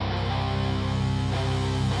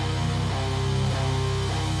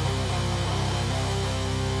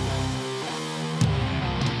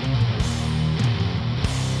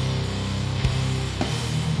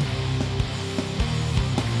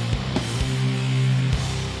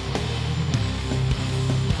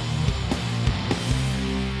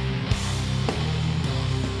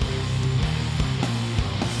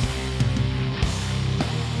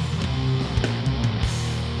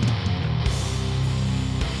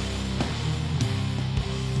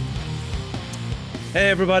Hey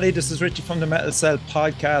everybody, this is Richie from the Metal Cell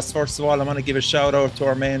podcast. First of all, I want to give a shout out to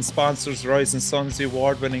our main sponsors, Rise and Sons, the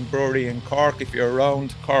award-winning brewery in Cork. If you're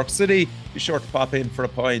around Cork City, be sure to pop in for a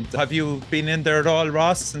pint. Have you been in there at all,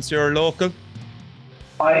 Ross, since you're local?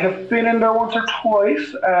 I have been in there once or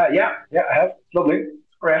twice. Yeah, I have. Lovely.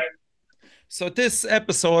 It's great. So this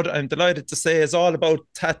episode, I'm delighted to say, is all about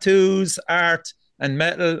tattoos, art and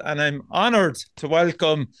metal, and I'm honoured to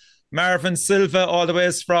welcome Marvin Silva all the way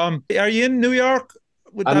from... Are you in New York?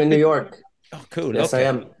 I'm in New York. Oh, cool. Yes, okay. I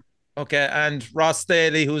am. Okay, and Ross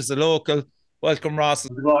Daly, who's the local. Welcome, Ross.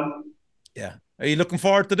 How's it going? Yeah. Are you looking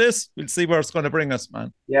forward to this? We'll see where it's going to bring us,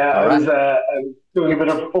 man. Yeah, I was doing a bit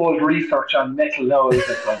of old research on metal now. I was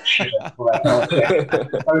like, shit. I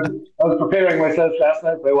was preparing myself last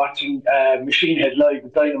night by watching Machine Head live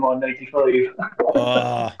with Dynamo in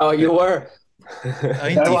 95. Oh, you were?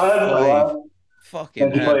 95. I was. Fucking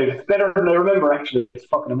 95. hell. It's better than I remember, actually. It's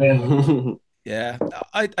fucking amazing. Yeah.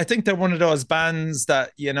 I think they're one of those bands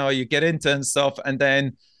that, you know, you get into and stuff, and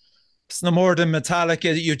then it's no more than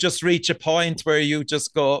Metallica. You just reach a point where you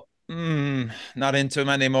just go, not into them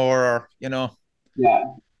anymore, or, you know. Yeah,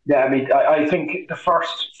 I mean, I think the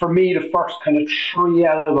first kind of three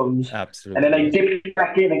albums, Absolutely. and then I dipped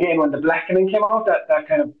back in again when the Blackening came out. That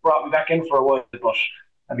kind of brought me back in for a while. But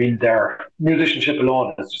I mean, their musicianship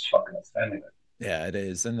alone is just fucking outstanding. Yeah, it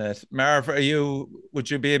is, isn't it? Marv, would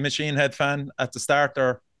you be a Machine Head fan at the start,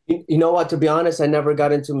 or? You know what? To be honest, I never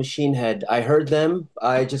got into Machine Head. I heard them.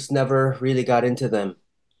 I just never really got into them.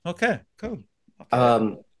 Okay, cool.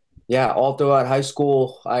 Okay. Yeah, all throughout high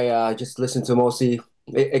school, I just listened to mostly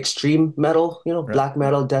extreme metal, you know, Right. black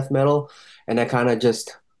metal, death metal. And I kind of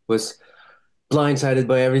just was blindsided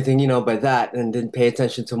by everything, you know, by that, and didn't pay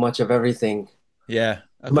attention to much of everything. Yeah.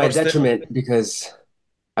 To my detriment, because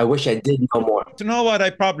I wish I did know more. Do you know what? I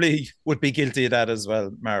probably would be guilty of that as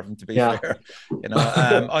well, Marvin, to be fair. You know,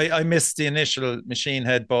 I missed the initial Machine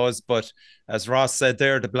Head buzz, but as Ross said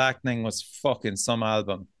there, the Blackening was fucking some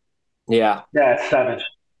album. Yeah. Yeah, it's savage.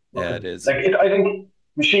 Yeah, it is. I think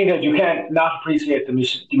Machine Head, you can't not appreciate the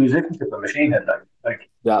musicianship of Machine Head.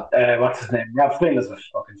 What's his name? Rob Flynn is a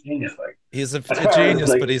fucking genius. Like, he's a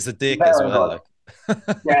genius, but he's a dick as well. Like.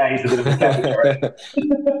 Yeah, he's a bit of a character.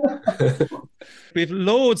 Right? We've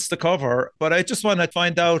loads to cover, but I just want to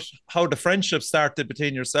find out how the friendship started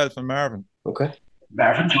between yourself and Marvin. Okay.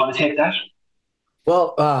 Marvin, do you want to take that?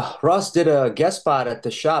 Well, Ross did a guest spot at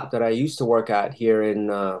the shop that I used to work at here in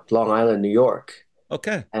Long Island, New York.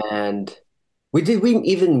 Okay. And we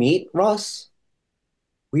even meet, Ross?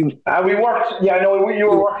 We worked. Yeah, I know you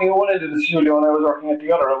were working at one end of the studio and I was working at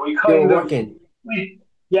the other. We kind of working. We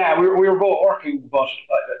were both working, but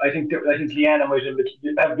I think Leanna might have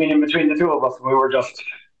been in between the two of us, and we were just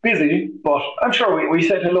busy. But I'm sure we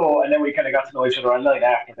said hello, and then we kind of got to know each other online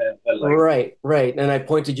after that. Right. And I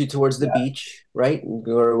pointed you towards the beach, right,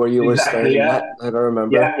 where you were staying. Yeah. I don't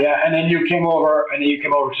remember. Yeah. And then you came over,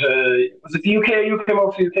 to, was it the UK? You came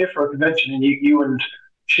over to the UK for a convention, and you and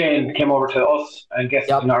Shane came over to us and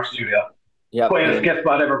guested in our studio. Yeah. Quietest guest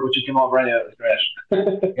spot ever, but you came over anyway. It was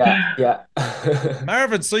great. Yeah.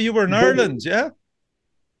 Marvin, so you were in Ireland, yeah?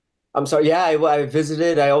 I'm sorry. Yeah, I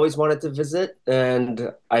visited. I always wanted to visit,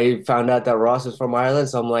 and I found out that Ross is from Ireland,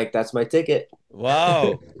 so I'm like, that's my ticket.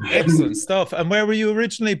 Wow. Excellent stuff. And where were you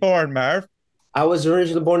originally born, Marv? I was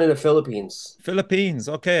originally born in the Philippines. Philippines,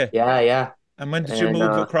 okay. Yeah. And when did you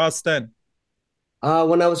move across then?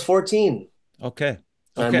 When I was 14. Okay.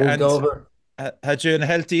 I moved over. Had you a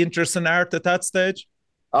healthy interest in art at that stage?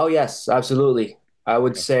 Oh, yes, absolutely. I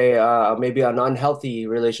would say maybe an unhealthy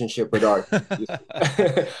relationship with art.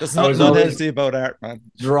 There's nothing unhealthy about art, man.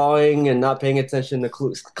 Drawing and not paying attention to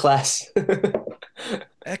class.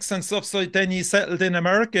 Excellent stuff. So then you settled in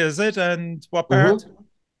America, is it? And what part?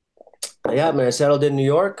 Mm-hmm. Yeah, man, I settled in New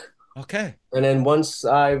York. Okay. And then once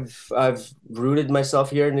I've rooted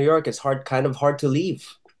myself here in New York, it's kind of hard to leave.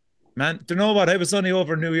 Man, do you know what? I was only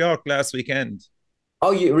over New York last weekend.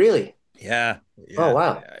 Oh, you really? Yeah. Oh,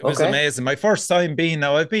 wow. It was amazing. My first time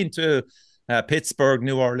I've been to Pittsburgh,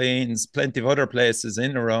 New Orleans, plenty of other places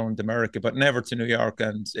in around America, but never to New York.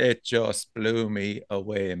 And it just blew me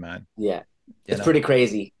away, man. Yeah. It's pretty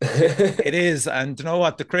crazy. It is. And you know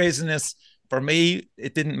what? The craziness, for me,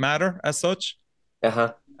 it didn't matter as such.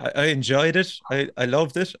 Uh-huh. I enjoyed it. I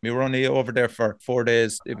loved it. We were only over there for 4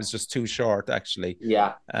 days. It was just too short, actually.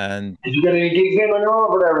 Yeah. And did you get any gigs in when you were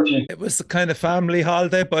over there, Richie? It was a kind of family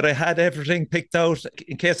holiday, but I had everything picked out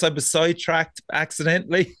in case I was sidetracked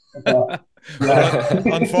accidentally.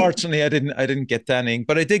 Unfortunately, I didn't get anything,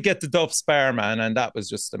 but I did get the Duff Spar, man, and that was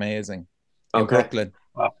just amazing in Brooklyn.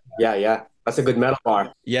 Wow. Yeah. That's a good metal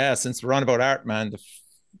bar. Yeah, since we're on about art, man,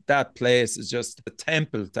 that place is just a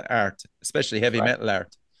temple to art, especially heavy metal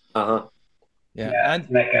art. Uh-huh. Yeah. Yeah, it's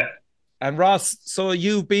Mecca. And Ross, so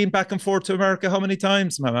you've been back and forth to America how many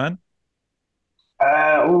times, my man?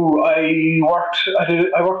 I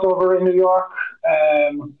worked over in New York.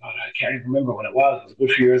 I can't even remember when it was. It was a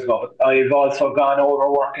good few years ago. But I've also gone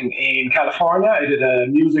over working in California. I did a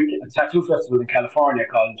tattoo festival in California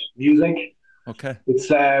called Music. Okay.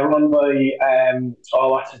 It's run by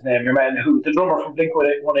what's his name? Your man, the drummer from Blink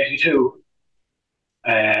 182.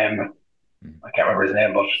 I can't remember his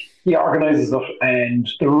name, but he organises it. And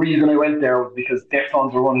the reason I went there was because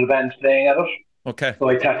Deftones were one of the bands playing at it. Okay. So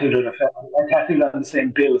I tattooed on the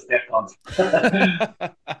same bill as Deftones.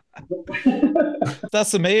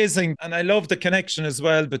 That's amazing. And I love the connection as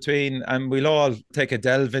well between, and we'll all take a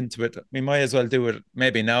delve into it. We might as well do it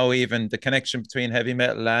maybe now, even the connection between heavy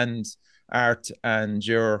metal and art and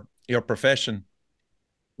your profession.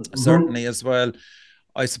 Mm-hmm. Certainly as well.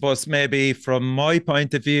 I suppose maybe from my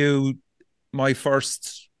point of view, my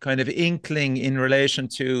first kind of inkling in relation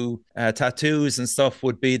to tattoos and stuff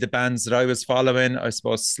would be the bands that I was following. I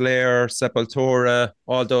suppose Slayer, Sepultura,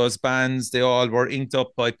 all those bands, they all were inked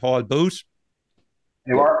up by Paul Booth.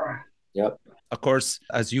 They were. Yep. Of course,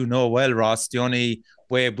 as you know well, Ross, the only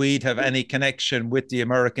way we'd have any connection with the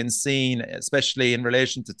American scene, especially in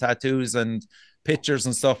relation to tattoos and pictures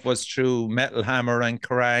and stuff, was through Metal Hammer and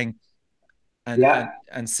Kerrang.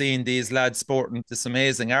 And seeing these lads sporting this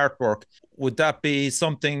amazing artwork. Would that be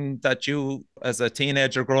something that you, as a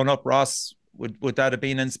teenager growing up, Ross, would that have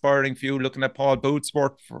been inspiring for you, looking at Paul Booth's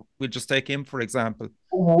work? We'll just take him, for example.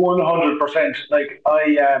 100%. Like,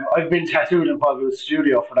 I've been tattooed in Paul Booth's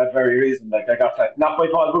studio for that very reason. Like, I got not by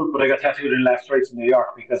Paul Booth, but I got tattooed in Last Rites in New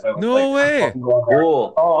York because I was no way.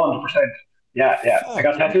 Cool. 100%. Yeah. Oh, I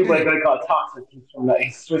got tattooed by a guy called Toxic. He's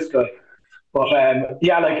a Swiss guy. But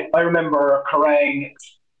like I remember Kerrang,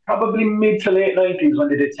 probably mid to late 90s when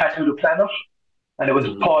they did Tattoo the Planet, and it was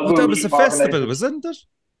Paul Booth. That was a festival, wasn't it?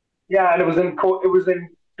 Yeah, and it was in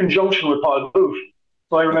conjunction with Paul Booth.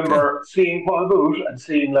 So I remember seeing Paul Booth and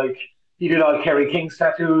seeing, like, he did all Kerry King's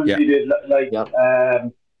tattoos. Yeah. He did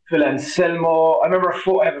Phil Anselmo. I remember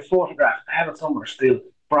I have a photograph. I have it somewhere still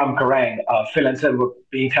from Kerrang of Phil Anselmo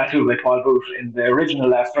being tattooed by Paul Booth in the original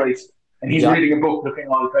Last Rites, and he's reading a book looking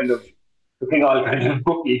all kind of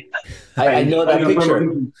booky. I know that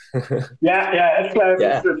picture. It's classic.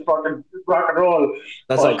 Yeah. It's fucking rock and roll.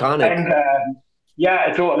 That's iconic. And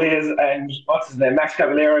it totally is. And what's his name? Max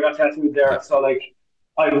Cavalera got tattooed there. So, like,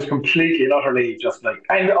 I was completely and utterly just like,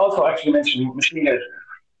 and also actually mentioned Machine Head.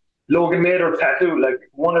 Logan Mader's tattoo, like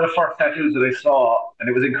one of the first tattoos that I saw, and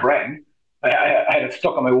it was in Kerrang. I had it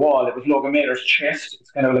stuck on my wall. It was Logan Mader's chest. It's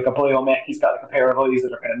kind of like a biomech. He's got like a pair of eyes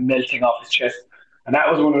that are kind of melting off his chest. And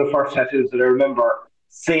that was one of the first tattoos that I remember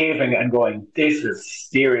saving and going, this is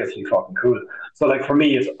seriously fucking cool. So, like, for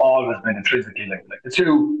me, it's always been intrinsically like the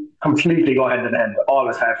two completely go hand in hand.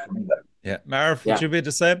 Always have for me. Like. Yeah. Marv, would you be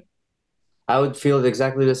the same? I would feel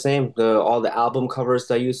exactly the same. All the album covers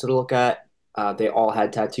that I used to look at, they all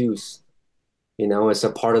had tattoos. You know, it's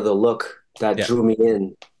a part of the look that drew me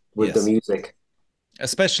in with the music.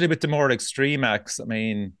 Especially with the more extreme acts. I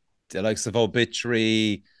mean, the likes of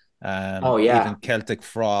Obituary, even Celtic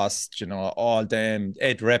Frost, you know, all them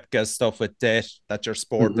Ed Repka stuff with Death that you're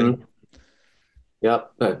sporting. Mm-hmm.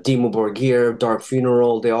 Yep. Dimmu Borgir, Dark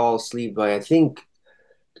Funeral, they all sleeved by, I think,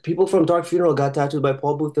 the people from Dark Funeral got tattooed by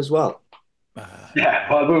Paul Booth as well.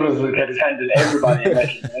 Paul Booth was get his hand in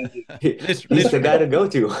everybody. He's the guy to go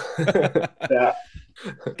to. Yeah.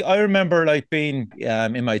 I remember, like, being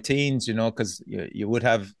in my teens, you know, because you would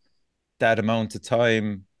have that amount of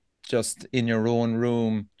time just in your own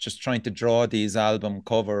room, just trying to draw these album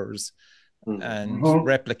covers and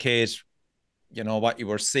replicate, you know, what you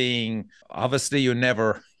were seeing. Obviously, you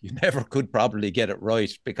never could probably get it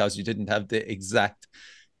right because you didn't have the exact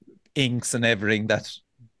inks and everything that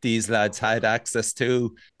these lads had access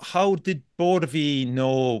to. How did both of you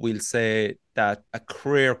know, we'll say, that a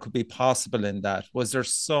career could be possible in that? Was there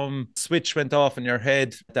some switch went off in your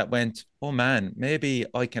head that went, oh man, maybe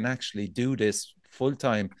I can actually do this full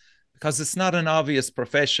time? Because it's not an obvious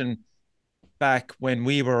profession back when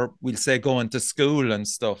we were, we'll say, going to school and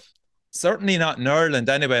stuff. Certainly not in Ireland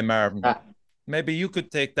anyway, Marvin. Maybe you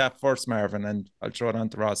could take that first, Marvin, and I'll throw it on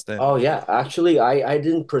to Ross then. Oh, yeah. Actually, I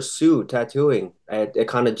didn't pursue tattooing. It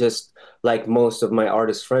kind of just, like most of my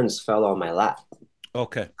artist friends, fell on my lap.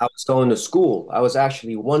 Okay. I was going to school. I was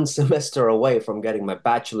actually one semester away from getting my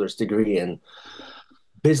bachelor's degree in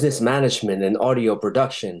business management and audio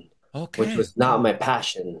production, which was not my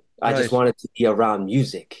passion. I just wanted to be around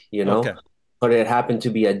music, you know? Okay. But it happened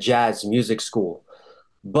to be a jazz music school.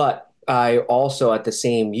 But I also at the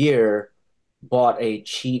same year bought a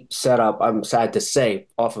cheap setup, I'm sad to say,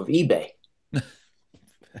 off of eBay.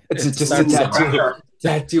 It's It just a starts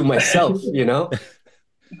tattoo myself, you know?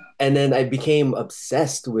 And then I became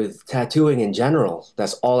obsessed with tattooing in general.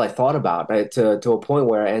 That's all I thought about, right? To a point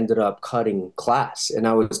where I ended up cutting class and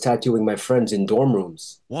I was tattooing my friends in dorm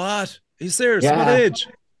rooms. What? Are you serious? What Yeah, age?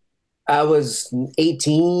 I was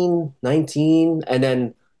 18, 19, and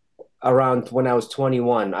then around when I was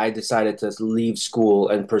 21, I decided to leave school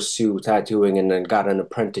and pursue tattooing and then got an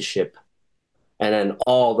apprenticeship. And then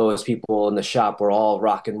all those people in the shop were all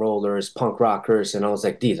rock and rollers, punk rockers, and I was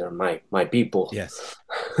like, these are my people. Yes.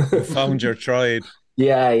 You found your tribe.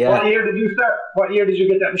 Yeah, What yeah. year did you start? What year did you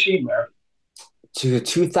get that machine there? To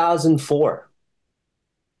 2004.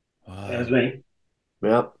 That was Wow. me.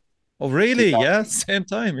 Yep. Oh, really? 2000. Yeah. Same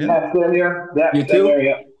time. Yeah. Yeah, same year. Yeah, You same too? year,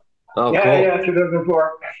 yeah. Oh, Yeah, cool. yeah,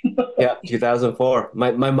 2004. Yeah, 2004.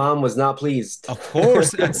 My mom was not pleased. Of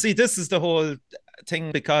course. And see, this is the whole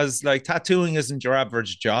thing because like tattooing isn't your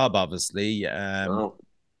average job, obviously. Oh,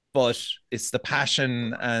 But it's the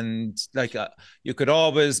passion and like you could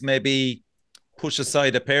always maybe push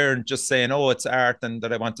aside a parent just saying, oh, it's art and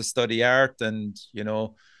that I want to study art. And,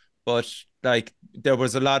 but like there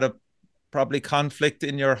was a lot of probably conflict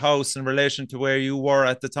in your house in relation to where you were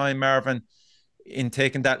at the time, Marvin, in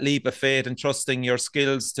taking that leap of faith and trusting your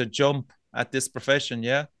skills to jump at this profession.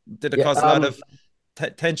 Yeah. Did it yeah. cause a lot of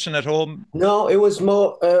tension at home? No, it was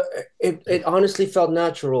more. It honestly felt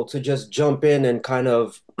natural to just jump in and kind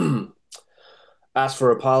of ask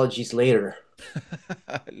for apologies later.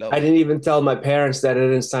 I love I it. didn't even tell my parents that I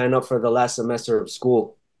didn't sign up for the last semester of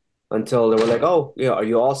school until they were like, "Oh, are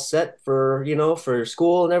you all set for for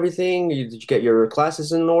school and everything? Did you get your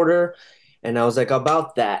classes in order?" And I was like,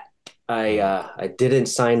 "About that, Wow. I didn't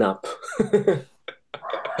sign up."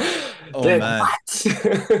 Oh, Like man.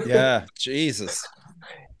 what? Yeah. Jesus.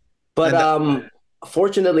 But And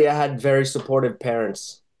fortunately, I had very supportive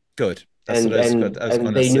parents, good. That's what and I was good. and I was and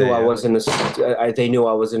going to they knew say. I Yeah. wasn't they knew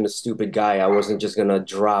I wasn't a stupid guy. I wasn't just gonna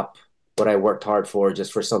drop what I worked hard for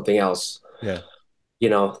just for something else. Yeah.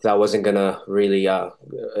 That wasn't gonna really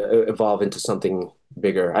evolve into something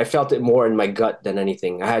bigger. I felt it more in my gut than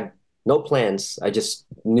anything. I had no plans. I just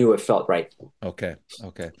knew it felt right. Okay.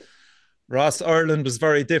 Okay. Ross, Ireland was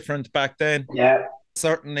very different back then. Yeah,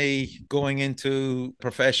 Certainly going into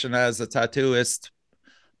profession as a tattooist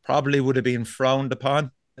probably would have been frowned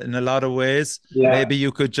upon in a lot of ways. yeah. Maybe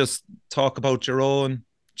you could just talk about your own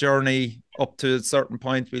journey up to a certain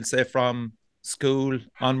point, we'll say from school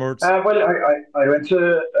onwards. Well, I went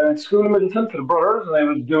to school in Middleton for the brothers,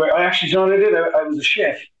 and I actually, you know what I did? I was a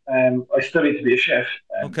chef. I studied to be a chef,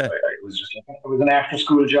 and Okay. I was just like, it was an after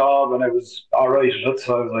school job, and I was all right at it.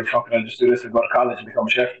 So I was like, fuck it, I'll just do this and go to college and become a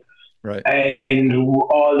chef. Right. And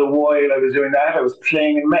all the while I was doing that, I was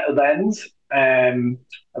playing in metal bands.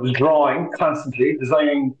 I was drawing constantly,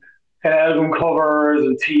 designing kind of album covers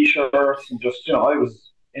and T-shirts, and just I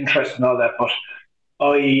was interested in all that. But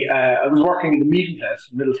I was working in the meeting place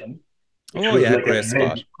in Middleton, which Oh, was yeah, like a great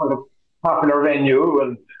spot. kind of popular venue,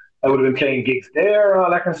 and I would have been playing gigs there and all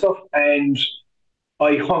that kind of stuff. And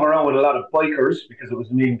I hung around with a lot of bikers because it was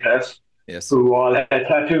a meeting place Yes. who all had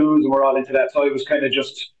tattoos and were all into that. So I was kind of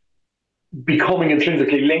just becoming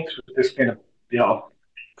intrinsically linked with this kind of,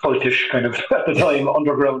 cultish kind of at the time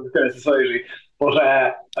underground kind of society. But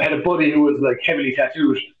I had a buddy who was like heavily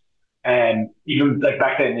tattooed, and even like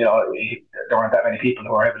back then, there weren't that many people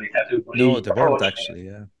who were heavily tattooed. But No, he they weren't approached me, actually.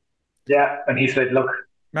 Yeah. yeah, and he said, "Look,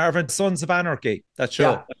 Marvin, Sons of Anarchy, that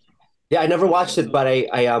Yeah, show. yeah. I never watched it, but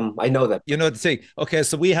I know that. You know the thing. Okay,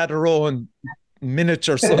 so we had our own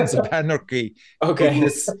miniature Sons of Anarchy in Okay.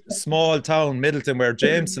 this small town, Middleton, where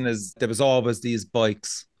Jameson is. There was always these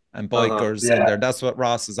bikes and Uh-huh. bikers in yeah." there. That's what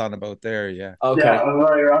Ross is on about there. Yeah. Yeah, Okay. I'm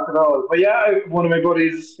very rock and roll. But yeah, one of my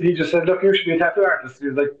buddies, he just said, "Look, you should be a tattoo artist." He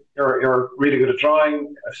was like, "You're really good at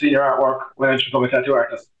drawing. I've seen your artwork. Why don't you become a tattoo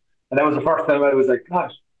artist?" And that was the first time I was like,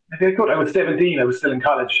 "God, maybe I could." I was 17. I was still in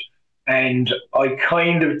college, and I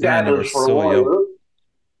kind of Man, you were dabbled for a so young. while.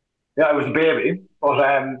 Yeah, I was a baby, but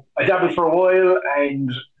I dabbled for a while,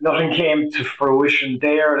 and nothing came to fruition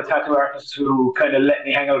there. The tattoo artist who kind of let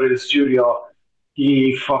me hang out at his studio,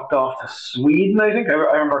 he fucked off to Sweden, I think. I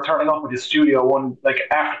remember turning up at his studio like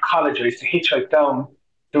after college. I used to hitchhike down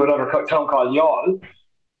to another town called Youghal,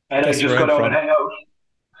 and I Guess just where go I'm down and from. hang out.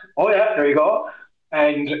 Oh yeah, there you go.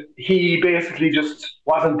 And he basically just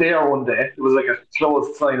wasn't there one day. It was like a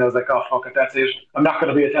closed sign. I was like, oh fuck it, that's it. I'm not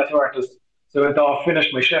going to be a tattoo artist. So I went off,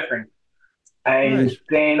 finished my chefing, Right. and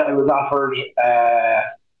then I was offered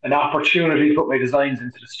an opportunity to put my designs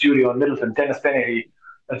into the studio in Middleton. Dennis Dennehy,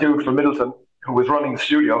 a dude from Middleton, who was running the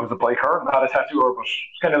studio, who's a biker, not a tattooer, but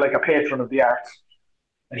kind of like a patron of the arts.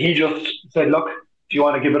 And he just said, look, do you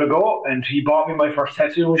want to give it a go? And he bought me my first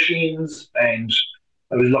tattoo machines, and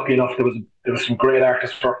I was lucky enough, there was some great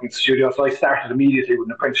artists working in the studio, so I started immediately with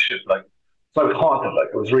an apprenticeship, like, so I was haunted, like,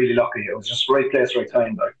 I was really lucky. It was just right place, right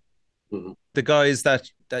time, like. Mm-hmm. The guys that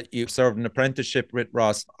you served an apprenticeship with,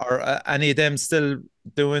 Ross, are any of them still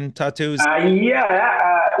doing tattoos? Well, I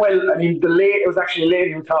mean, it was actually a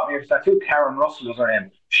lady who taught me how to tattoo. Karen Russell is her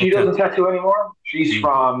name. She doesn't tattoo anymore. She's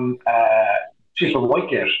from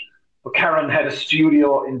Whitegate. But Karen had a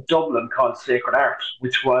studio in Dublin called Sacred Art,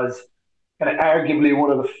 which was kind of arguably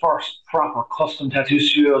one of the first proper custom tattoo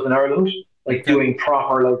studios in Ireland, like doing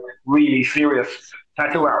proper, like really serious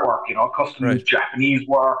tattoo artwork, custom Japanese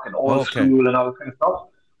work and old school and all that kind of stuff.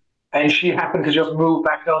 And she happened to just move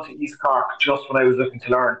back down to East Cork just when I was looking to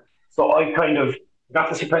learn. So I kind of got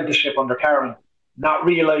this apprenticeship under Karen, not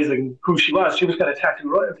realizing who she was. She was kind of tattoo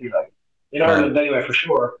royalty, like, in Ireland anyway, for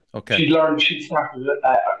sure. Okay. She'd started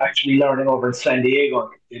actually learning over in San Diego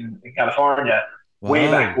in California, way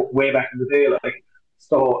back in the day, like.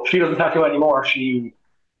 So she doesn't tattoo anymore. She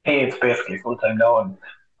paints basically full time now,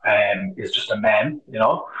 and is just a man,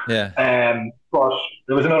 Yeah. But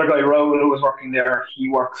there was another guy, Raoul, who was working there. He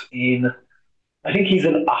works I think he's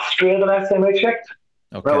in Austria the last time I checked.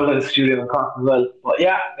 Okay. Raoul had a studio in Cork as well. But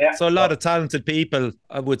yeah. So a lot of talented people,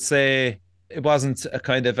 I would say. It wasn't a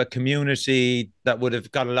kind of a community that would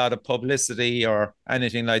have got a lot of publicity or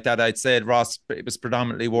anything like that. I'd say, Ross, it was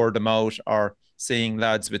predominantly word of mouth or seeing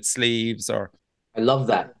lads with sleeves or... I love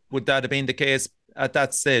that. Would that have been the case at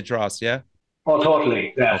that stage, Ross, yeah? Oh,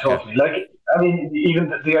 totally. Yeah, totally. Like, I mean,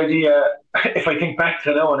 even the idea, if I think back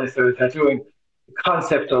to now when I started tattooing, the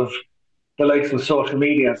concept of the likes of social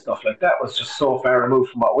media and stuff like that was just so far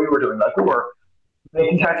removed from what we were doing. Like, we were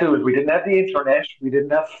making tattoos. We didn't have the internet. We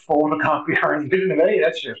didn't have photocopiers. We didn't have any of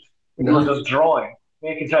that shit. We were just drawing,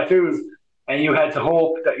 making tattoos. And you had to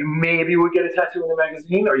hope that you maybe would get a tattoo in a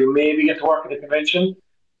magazine or you maybe get to work at a convention.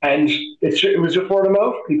 And it was just word of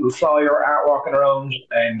mouth. People saw your art walking around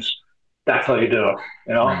and that's how you do it.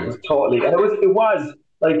 It was totally, and it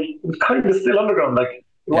was kind of still underground. Like, it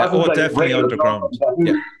wasn't like definitely underground. It was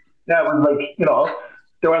like,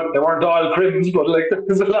 they weren't all crims, but like there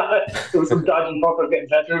was some dodgy fuckers getting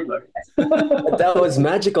tattooed. Like. That was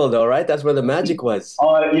magical, though, right? That's where the magic was.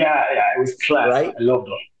 Oh yeah, it was class. Right? I loved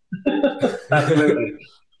it. Absolutely.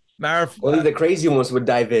 Marv, only the crazy ones would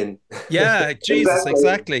dive in. Yeah, Jesus,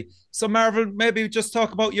 exactly. So, Marvin, maybe just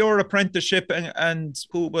talk about your apprenticeship and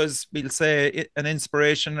who was, we'll say, an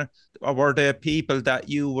inspiration, or were there people that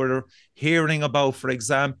you were hearing about, for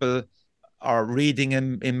example, or reading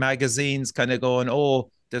in magazines, kind of going,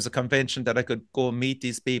 oh, there's a convention that I could go and meet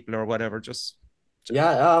these people or whatever?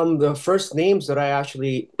 Yeah, the first names that I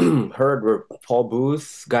actually heard were Paul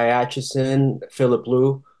Booth, Guy Aitchison, Philip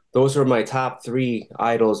Liu. Those were my top 3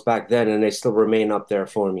 idols back then, and they still remain up there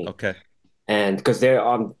for me. Okay. And because they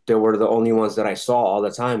were the only ones that I saw all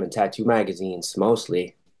the time in tattoo magazines,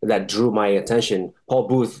 mostly, that drew my attention. Paul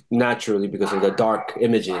Booth, naturally, because of the dark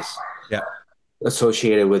images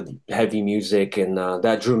associated with heavy music, and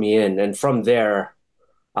that drew me in. And from there,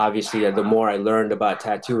 obviously, the more I learned about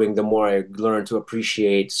tattooing, the more I learned to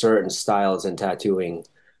appreciate certain styles in tattooing.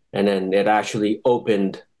 And then it actually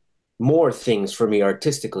opened more things for me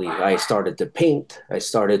artistically. I started to paint. I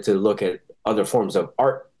started to look at other forms of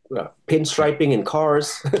art, pinstriping in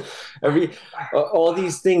cars, all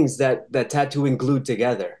these things that tattooing glued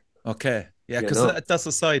together. Okay, yeah, because that's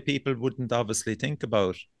a side people wouldn't obviously think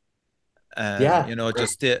about.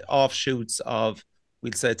 Just the offshoots of,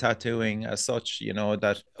 we'll say, tattooing as such.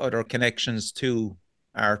 That other connections to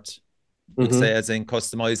art, we'll say, as in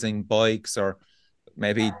customizing bikes or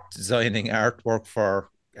maybe designing artwork for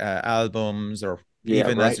albums or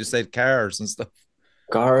even, as you said, cars and stuff.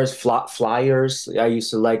 Cars, flyers. I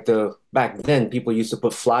used to back then people used to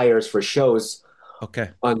put flyers for shows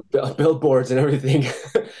on billboards and everything.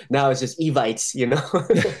 Now it's just Evites,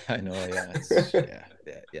 I know,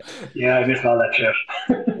 yeah, I miss all that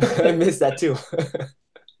shit. I miss that too.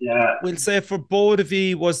 Yeah. We'll say for both of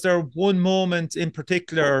you, was there one moment in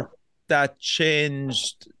particular that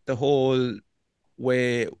changed the whole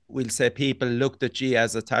way, we'll say, people looked at you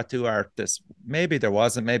as a tattoo artist? Maybe there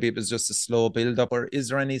wasn't, maybe it was just a slow build up, or is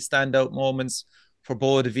there any standout moments for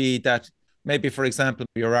both of you that maybe, for example,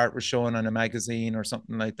 your art was shown on a magazine or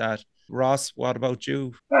something like that? Ross, what about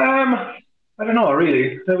you? I don't know,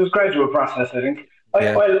 really. It was a gradual process, I think.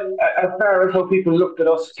 Well, as far as how people looked at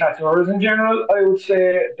us tattooers in general, I would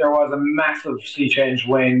say there was a massive sea change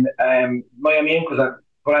when Miami Ink was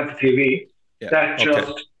put onto TV. That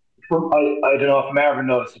just I don't know if Marvin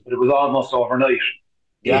noticed it, but it was almost overnight.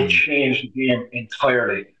 It changed the game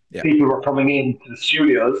entirely. Yeah. People were coming into the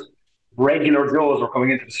studios, regular Joes were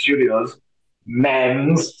coming into the studios,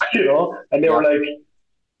 mans, and they were like,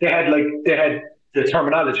 they had the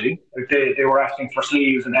terminology. Like they were asking for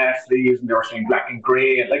sleeves and half sleeves, and they were saying black and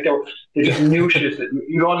grey, and like they just knew shit that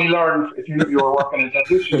you only learned if you were working in a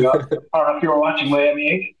tattoo studio or if you were watching Miami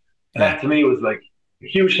Ink. And that to me was like a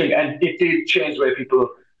huge thing, and it did change the way people,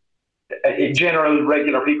 in general,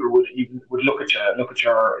 regular people would look at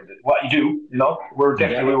your what you do.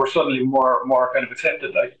 We were suddenly more kind of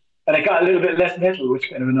accepted, like, and it got a little bit less metal, which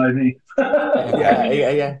kind of annoyed me.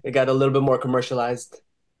 yeah. It got a little bit more commercialized.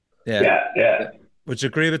 Yeah. Would you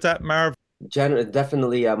agree with that, Marv?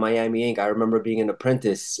 Definitely Miami Ink. I remember being an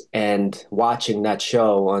apprentice and watching that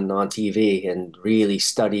show on TV and really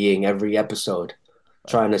studying every episode,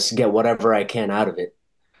 trying to get whatever I can out of it.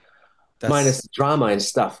 Minus drama and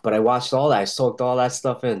stuff, but I watched all that. I soaked all that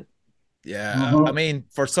stuff in. Yeah, I mean,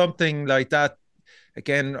 for something like that,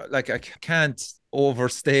 again, like I can't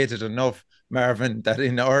overstate it enough, Marvin, that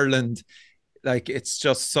in Ireland, like it's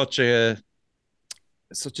just such a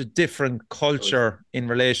different culture in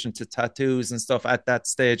relation to tattoos and stuff at that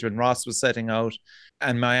stage when Ross was setting out,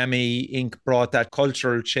 and Miami Ink brought that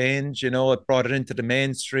cultural change. It brought it into the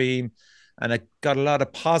mainstream, and it got a lot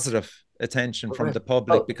of positive attention from the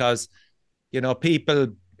public because people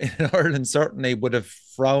in Ireland certainly would have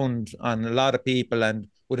frowned on a lot of people and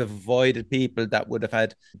would have avoided people that would have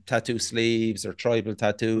had tattoo sleeves or tribal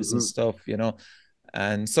tattoos and stuff,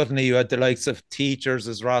 and suddenly you had the likes of teachers,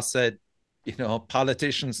 as Ross said,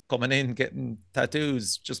 politicians coming in getting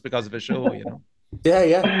tattoos just because of a show,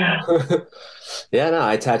 Yeah. No,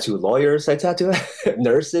 I tattoo lawyers, I tattoo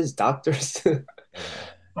nurses, doctors.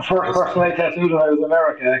 First person I tattooed when I was in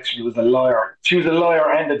America actually was a lawyer. She was a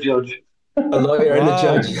lawyer and a judge. A lawyer and a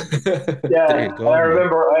judge. Yeah,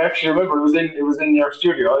 I actually remember it was in your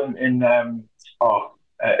studio in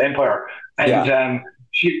Empire, and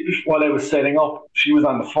she, while I was setting up, she was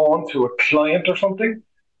on the phone to a client or something,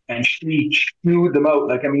 and she chewed them out.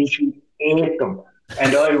 Like, I mean, she ate them.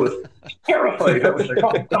 And I was terrified. I was like,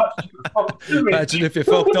 oh, God. Imagine if you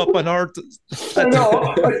fucked up on Art. I know.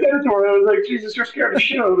 I said it to her. I was like, Jesus, you're scared of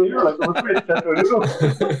shit out of me. You're like, I'm afraid to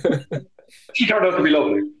tattoo. She turned out to be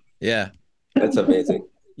lovely. Yeah. That's amazing.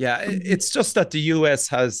 Yeah, it's just that the US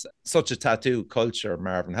has such a tattoo culture,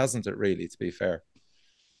 Marvin, hasn't it, really, to be fair?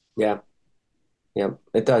 Yeah,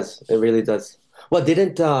 it does. It really does. Well,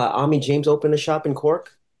 didn't Ami James open a shop in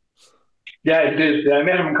Cork? Yeah, he did. Yeah, I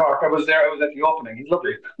met him in Cork. I was there. I was at the opening. He's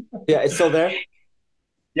lovely. Yeah, it's still there?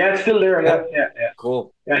 Yeah, it's still there. Yeah.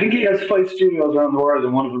 Cool. Yeah, I think he has 5 studios around the world,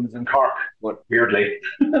 and one of them is in Cork. What? Weirdly.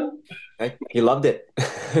 He loved it.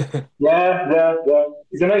 Yeah.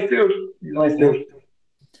 He's a nice dude.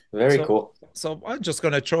 Very cool. So I'm just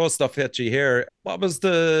going to throw stuff at you here. What was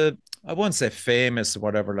I won't say famous or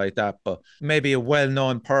whatever like that, but maybe a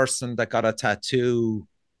well-known person that got a tattoo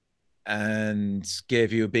and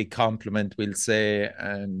gave you a big compliment, we'll say,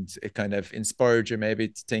 and it kind of inspired you maybe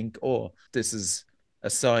to think, oh, this is a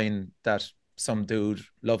sign that some dude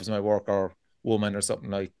loves my work, or woman or something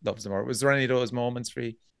like loves them. Or was there any of those moments for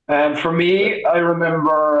you? For me, I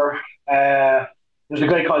remember there's a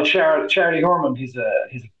guy called Charlie Horman. He's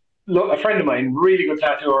a friend of mine, really good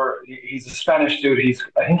tattooer. He's a Spanish dude.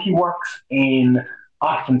 I think he works in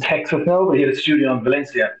Austin, Texas now, but he had a studio in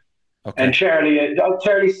Valencia. Okay. And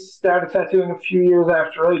Charlie started tattooing a few years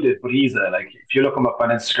after I did, but he's if you look him up on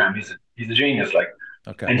Instagram, he's a genius.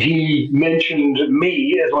 Okay. And he mentioned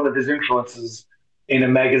me as one of his influences in a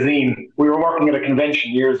magazine. We were working at a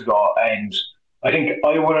convention years ago, and I think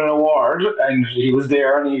I won an award, and he was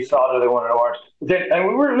there, and he saw that I won an award.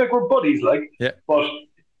 And we're buddies, Yeah. But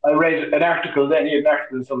I read an article then. He had an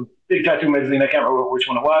article in some big tattoo magazine. I can't remember which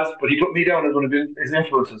one it was, but he put me down as one of his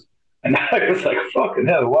influences. And I was like, fucking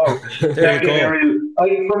hell, wow. There you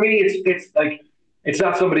go. For me, it's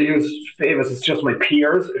not somebody who's famous, it's just my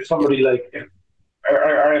peers. If somebody if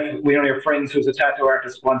one of your friends who's a tattoo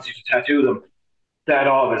artist wants you to tattoo them, that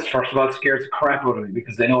always, first of all, scares the crap out of me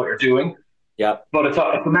because they know what you're doing. Yeah. But it's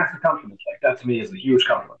a massive compliment. That to me is a huge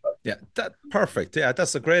compliment. Yeah, perfect. Yeah,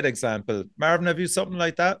 that's a great example. Marvin, have you something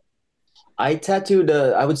like that? I tattooed,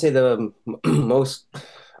 I would say the most...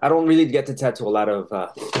 I don't really get to tattoo a lot of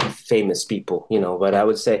famous people, but I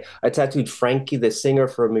would say I tattooed Frankie, the singer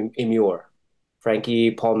from Immure, Frankie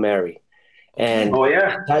Palmieri. And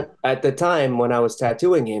at the time when I was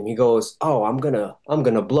tattooing him, he goes, "Oh, I'm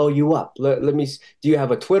gonna blow you up. Let me. Do you have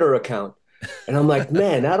a Twitter account?" And I'm like,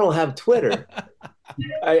 "Man, I don't have Twitter.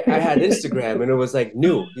 I had Instagram, and it was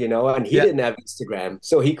new, and he didn't have Instagram,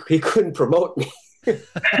 so he couldn't promote me." You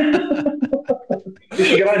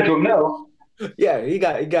should get on to him now. Yeah, he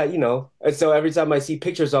got, And so every time I see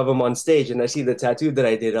pictures of him on stage and I see the tattoo that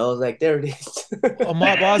I did, I was like, there it is. And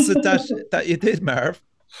what was it that you did, Marv?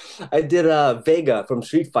 I did Vega from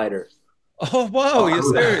Street Fighter. Oh wow, you're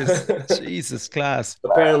serious? Jesus, class.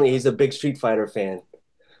 Apparently, he's a big Street Fighter fan.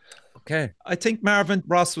 Okay. I think Marvin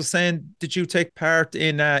Ross was saying, did you take part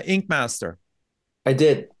in Ink Master, I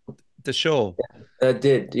did. the show? I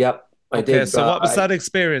did. Yep. I Okay, did. so what was that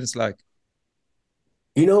experience like?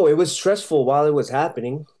 It was stressful while it was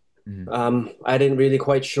happening. I didn't really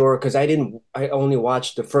quite sure because I only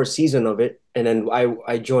watched the first season of it, and then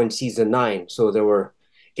I joined season 9. So there were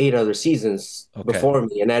 8 other seasons before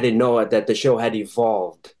me, and I didn't know that the show had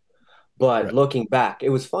evolved. But looking back, it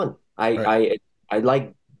was fun. I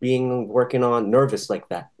like working on nervous like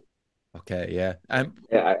that. Okay, yeah.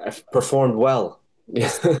 Yeah, I performed well.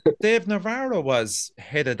 Dave Navarro was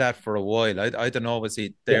head of that for a while. I don't know, was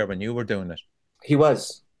he there when you were doing it? He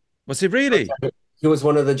was. Was he really? He was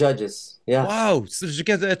one of the judges. Yeah. Wow. So did you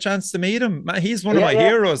get a chance to meet him? Man, he's one of my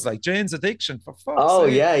heroes, like Jane's Addiction, for fuck's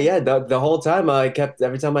sake. Yeah. The whole time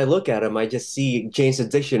every time I look at him, I just see Jane's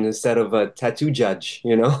Addiction instead of a tattoo judge,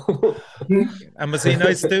 And was he a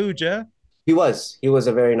nice dude, yeah? He was. He was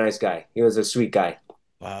a very nice guy. He was a sweet guy.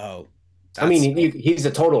 Wow. I mean, he's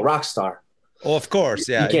a total rock star. Oh, of course,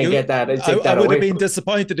 yeah. You can't get that. I would have been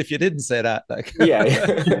disappointed if you didn't say that. Like, yeah.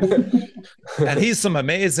 And he's some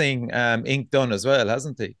amazing ink done as well,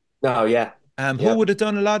 hasn't he? Oh, yeah. Who would have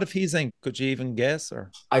done a lot of his ink? Could you even guess?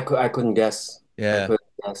 Or I couldn't guess. Yeah. I couldn't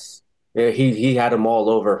guess. Yeah, he had them all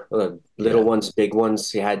over. Little ones, big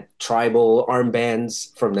ones. He had tribal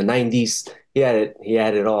armbands from the 90s. He had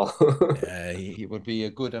it all. Yeah, he would be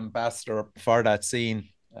a good ambassador for that scene.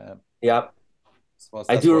 Yep.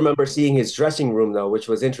 I do remember seeing his dressing room though, which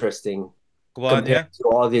was interesting. Go on, compared to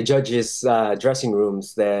all the judges' dressing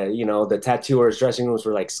rooms. The tattooers' dressing rooms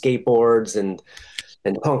were like skateboards and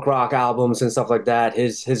punk rock albums and stuff like that.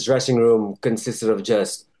 His dressing room consisted of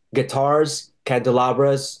just guitars,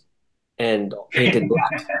 candelabras, and painted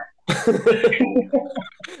black.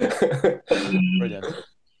 Brilliant.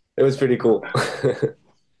 It was pretty cool.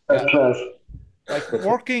 That's class. Like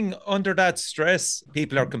working under that stress,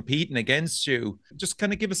 people are competing against you. Just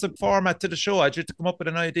kind of give us a format to the show. I had to come up with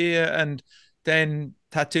an idea and then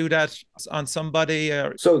tattoo that on somebody.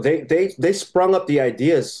 So they sprung up the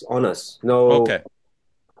ideas on us. No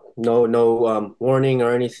warning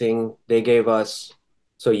or anything. They gave us.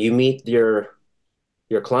 So you meet your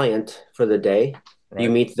client for the day. Right. You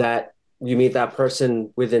meet that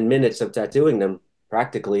person within minutes of tattooing them,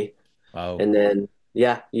 practically. Wow. And then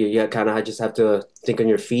you kind of just have to think on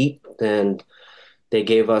your feet. And they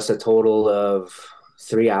gave us a total of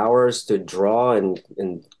 3 hours to draw and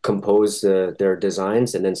compose their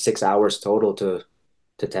designs, and then 6 hours total to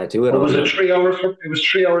tattoo it. Was it 3 hours? It was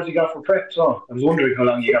 3 hours you got for prep. So I was wondering how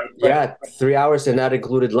long you got for prep. Yeah, 3 hours, and that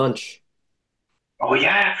included lunch. Oh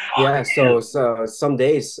yeah. Yeah. So some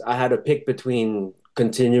days I had to pick between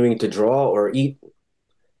continuing to draw or eat.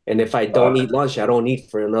 And if I don't eat lunch, I don't eat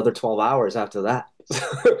for another 12 hours after that.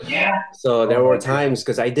 Yeah. So there were times,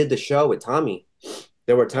 because I did the show with Tommy,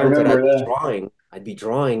 there were times that I'd be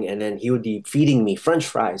drawing, and then he would be feeding me French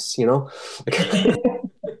fries, Wow.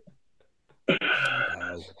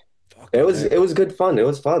 It was good fun. It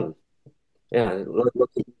was fun. Yeah,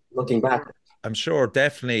 looking back. I'm sure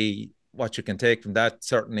definitely what you can take from that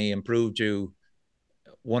certainly improved you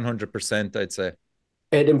 100%, I'd say.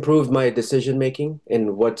 It improved my decision making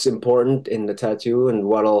and what's important in the tattoo, and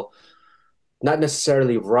what'll not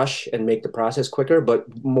necessarily rush and make the process quicker, but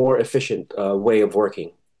more efficient way of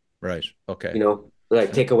working. Right. Okay.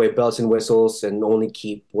 Take away bells and whistles and only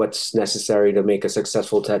keep what's necessary to make a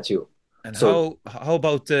successful tattoo. And how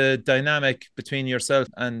about the dynamic between yourself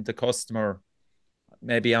and the customer,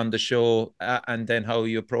 maybe on the show, and then how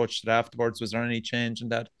you approached it afterwards? Was there any change in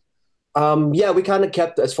that? We kind of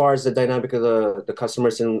kept, as far as the dynamic of the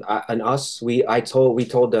customers and us. We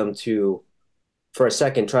told them to, for a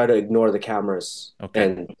second, try to ignore the cameras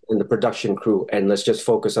and the production crew, and let's just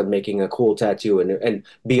focus on making a cool tattoo and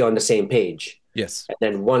be on the same page. Yes. And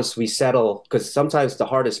then once we settle, because sometimes the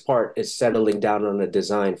hardest part is settling down on a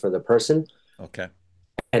design for the person. Okay.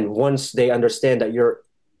 And once they understand that your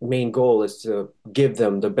main goal is to give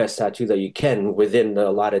them the best tattoo that you can within the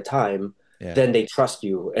allotted time, then they trust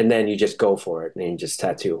you, and then you just go for it and you just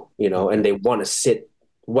tattoo, and they want to sit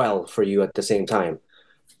well for you at the same time.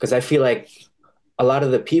 Because I feel like a lot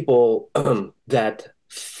of the people that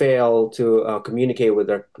fail to communicate with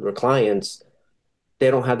their clients, they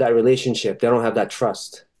don't have that relationship. They don't have that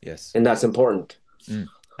trust. Yes. And that's important.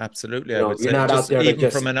 Absolutely. You I know, would you're say, not out just there to even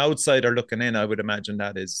just. from an outsider looking in, I would imagine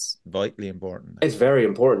that is vitally important. It's very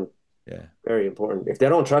important. Yeah. Very important. If they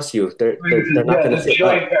don't trust you, I mean, they're not going to it's a sit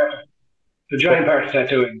giant up. part. The giant part of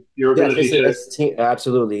tattooing, your Yes, ability to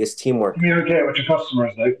absolutely. It's teamwork. communicate with your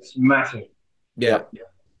customers, like it's massive. Yeah.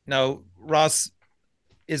 Now, Ross,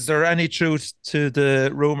 is there any truth to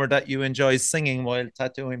the rumor that you enjoy singing while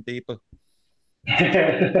tattooing people?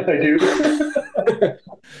 I do.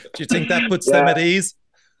 Do you think that puts them Yeah, at ease?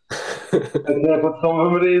 I'd say I put some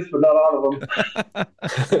of them at ease, but not all of them.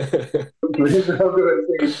 How good at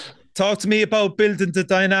singing. Talk to me about building the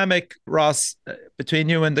dynamic, Ross, between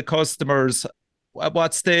you and the customers. At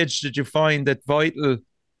what stage did you find it vital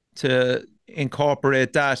to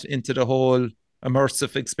incorporate that into the whole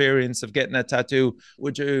immersive experience of getting a tattoo?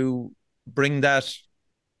 Would you bring that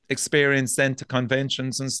experience then to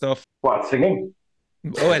conventions and stuff? What, singing?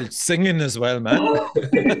 Well, singing as well, man.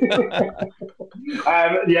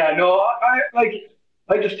 Yeah, no,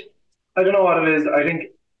 I just, I don't know what it is. I think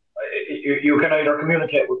you can either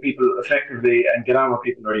communicate with people effectively and get on with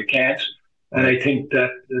people, or you can't. And Right. I think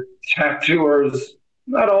that the tattooers,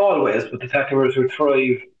 not always, but the tattooers who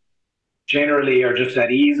thrive generally are just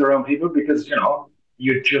at ease around people because,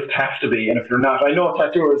 you just have to be. And if you're not, I know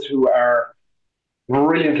tattooers who are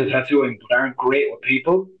brilliant at tattooing but aren't great with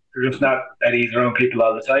people. They're just not at ease around people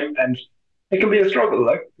all the time. And it can be a struggle,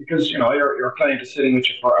 like, because, your client is sitting with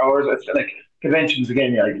you for hours. It's like conventions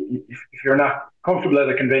again, yeah. If you're not comfortable at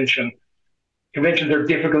a conventions are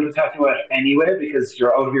difficult to tattoo at anyway because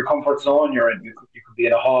you're out of your comfort zone. You could be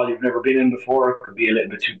in a hall you've never been in before. It could be a little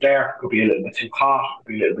bit too dark. It could be a little bit too hot. It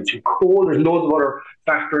could be a little bit too cold. There's loads of other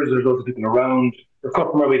factors. There's loads of people around. Your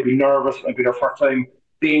customer might be nervous. It might be their first time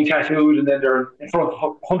being tattooed, and then they're in front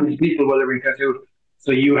of hundreds of people while they're being tattooed.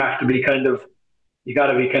 So you got to be kind of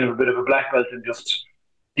a bit of a black belt in just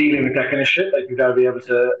dealing with that kind of shit. Like, you got to be able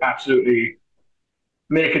to absolutely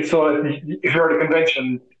make it so if you're at a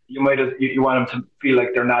convention, you want them to feel like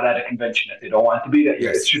they're not at a convention if they don't want to be there.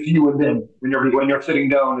 Yes. It's just you and them. When you're sitting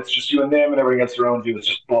down, it's just you and them, and everything else around you is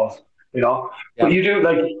just buzz. Yeah. But you do,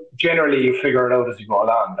 like, generally you figure it out as you go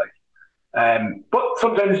along. Like, but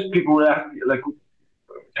sometimes people will ask, like,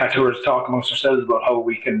 tattooers talk amongst themselves about how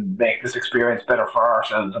we can make this experience better for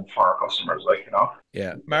ourselves and for our customers.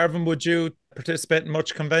 Yeah, Marvin, would you participate in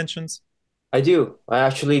much conventions? I do. I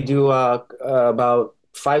actually do about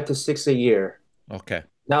 5 to 6 a year. Okay.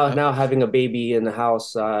 Now having a baby in the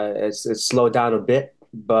house, it's slowed down a bit,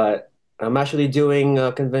 but I'm actually doing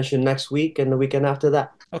a convention next week and the weekend after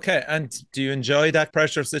that. Okay, and do you enjoy that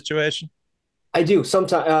pressure situation? I do.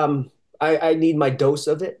 Sometimes I need my dose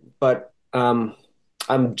of it, but I'm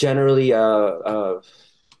generally a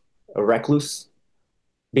recluse.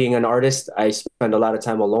 Being an artist, I spend a lot of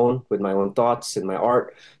time alone with my own thoughts and my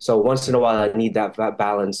art. So once in a while, I need that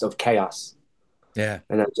balance of chaos. Yeah.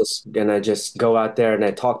 And I just go out there and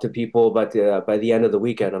I talk to people, but by the end of the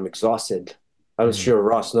weekend, I'm exhausted. I'm sure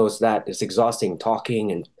Ross knows that. It's exhausting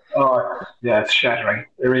talking and. Oh, yeah, it's shattering.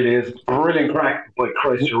 It really is. It's brilliant crack, but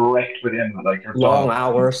Christ, you're wrecked with the end of it. Like, you're long done.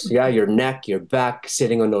 hours. Yeah, your neck, your back,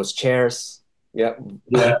 sitting on those chairs. Yep.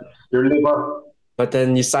 Yeah, your liver. But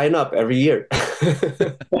then you sign up every year.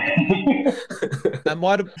 And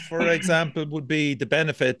what, for example, would be the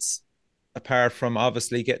benefits, apart from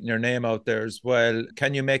obviously getting your name out there as well?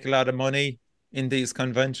 Can you make a lot of money in these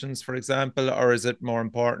conventions, for example, or is it more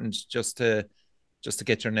important just to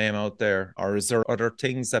get your name out there? Or is there other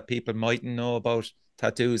things that people mightn't know about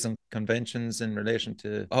tattoos and conventions in relation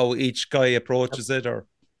to how each guy approaches it? Or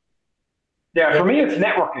yeah, for me, it's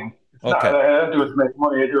networking. Okay. I don't do it to make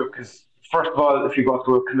money. I do it because, first of all, if you go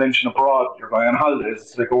to a convention abroad, you're going on holidays.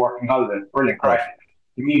 It's like a working holiday. Brilliant crack. Right.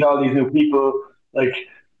 You meet all these new people. Like,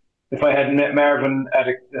 if I had met Marvin at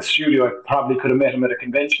a studio, I probably could have met him at a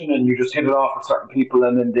convention, and you just hit it off with certain people,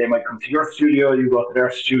 and then they might come to your studio, you go to their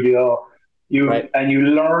studio, and you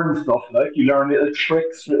learn stuff. Like, you learn little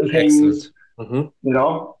tricks, little things. Excellent.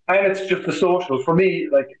 And it's just a social. For me,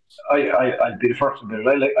 like, I'd be the first to admit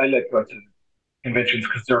it. I like going to conventions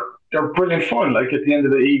because they're brilliant fun. Like, at the end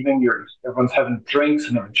of the evening, everyone's having drinks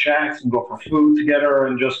and having chats and go for food together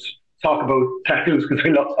and just talk about tattoos because we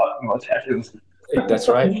love talking about tattoos. That's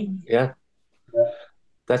right. Yeah.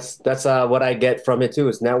 That's what I get from it too,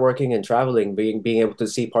 is networking and traveling, being able to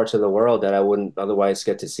see parts of the world that I wouldn't otherwise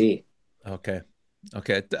get to see. Okay.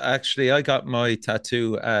 Actually, I got my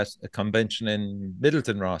tattoo at a convention in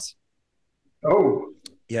Middleton, Ross. Oh.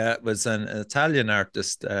 Yeah, it was an Italian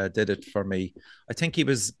artist did it for me. I think he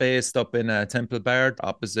was based up in Temple Bar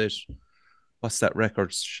opposite, what's that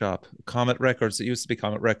records shop? Comet Records. It used to be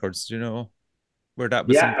Comet Records. Do you know where that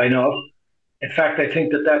was? Yeah, I know. In fact, I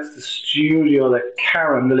think that's the studio that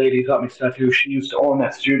Karen, the lady who taught me to tattoo, she used to own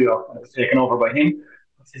that studio and it was taken over by him.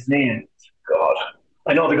 What's his name? God.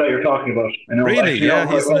 I know the guy you're talking about. I know. Really? Actually, Yeah, know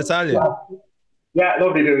quite he's an well. Italian. Yeah,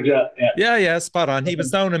 lovely dude. Yeah, spot on. He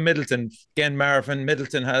was down in Middleton. Again, Marvin,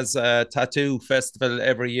 Middleton has a tattoo festival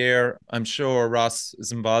every year. I'm sure Ross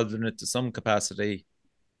is involved in it to some capacity.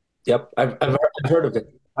 Yep, I've heard of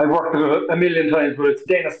it. I've worked with it a million times, but it's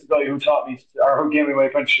Dennis, the guy who taught me, or who gave me my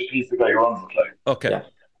apprenticeship. He's the guy who runs it. Like, okay,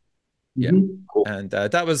 yeah, cool. And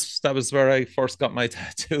that was where I first got my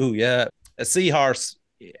tattoo. Yeah, a seahorse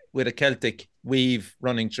with a Celtic weave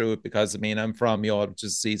running through it, because I mean I'm from Yard, which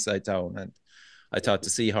is a seaside town, and I thought the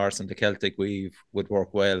seahorse and the Celtic weave would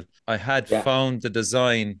work well. I had found the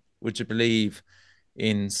design, would you believe,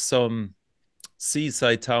 in some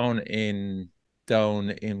seaside town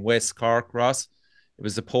down in West Cork, Ross. It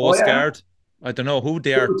was a postcard. Oh, yeah. I don't know who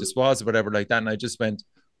the artist was or whatever like that. And I just went,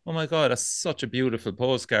 oh my God, that's such a beautiful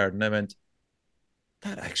postcard. And I went,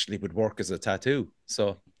 that actually would work as a tattoo.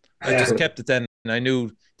 So I just kept it then. And I knew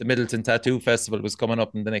the Middleton Tattoo Festival was coming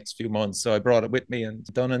up in the next few months. So I brought it with me and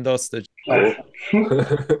done and dusted. Yeah.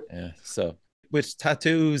 So with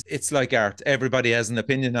tattoos, it's like art. Everybody has an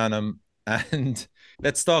opinion on them. And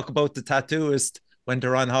let's talk about the Tattooist when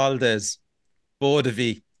they're on holidays. Both of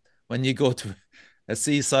you, when you go to a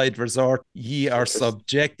seaside resort, ye are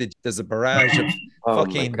subjected. There's a barrage of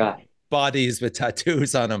fucking bodies with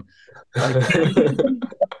tattoos on them. Like,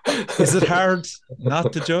 is it hard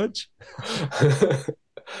not to judge?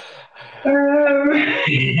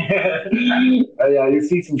 Yeah, you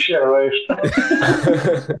see some shit, right?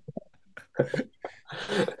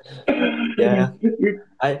 Yeah.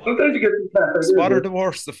 Sometimes you get some what are the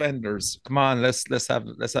worst offenders? Come on, let's have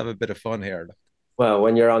a bit of fun here. Well,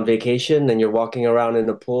 when you're on vacation and you're walking around in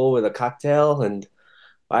a pool with a cocktail, and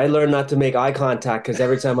I learned not to make eye contact because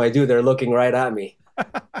every time I do, they're looking right at me.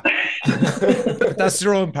 That's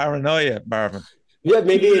your own paranoia, Marvin. Yeah,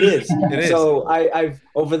 maybe it is. It is. So I've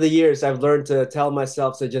over the years, I've learned to tell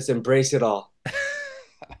myself to just embrace it all.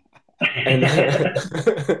 And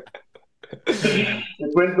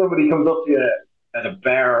when somebody comes up to you at a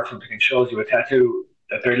bar or something and shows you a tattoo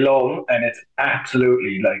that they love, and it's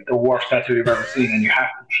absolutely like the worst tattoo you've ever seen, and you have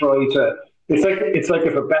to try to. It's like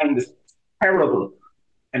if a band is terrible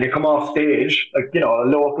and they come off stage, like, you know, a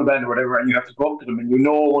local band or whatever, and you have to go up to them and you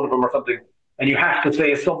know one of them or something, and you have to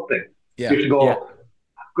say something. Yeah. You have to go,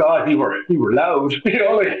 God, he were loud, you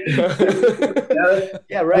know, like,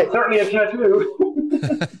 yeah, right. Certainly a tattoo.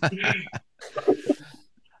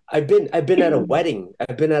 I've been at a wedding.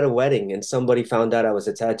 I've been at a wedding and somebody found out I was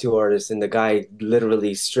a tattoo artist, and the guy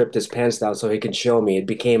literally stripped his pants down so he could show me. It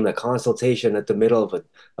became a consultation at the middle of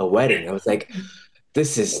a wedding. I was like,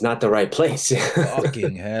 this is not the right place.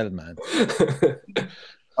 Fucking hell, man.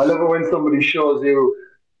 I love it when somebody shows you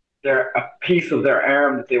a piece of their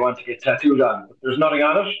arm that they want to get tattooed on, but there's nothing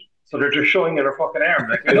on it, so they're just showing you their fucking arm.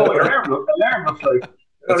 Like, I know what your arm looks like.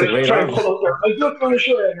 That's a great arm. I just want to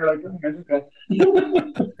show you, and you're like, okay.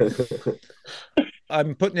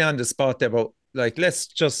 I'm putting you on the spot there, but like, let's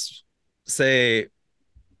just say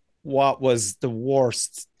what was the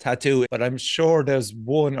worst tattoo, but I'm sure there's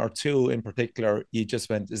one or two in particular you just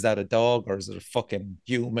went, is that a dog or is it a fucking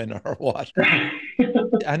human or what?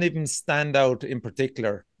 And even stand out in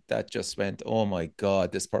particular that just went, oh my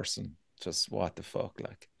God, this person just, what the fuck,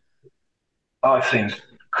 like. Oh, it seems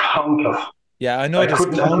countless. Yeah, I know there's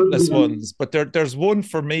countless ones, but there's one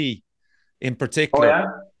for me in particular. Oh, yeah?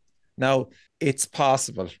 Now, it's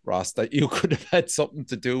possible, Ross, that you could have had something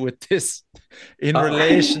to do with this in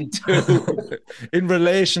relation to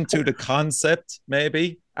the concept,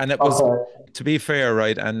 maybe. And it was, to be fair,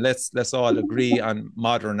 right? And let's all agree on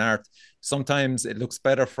modern art. Sometimes it looks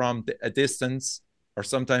better from a distance, or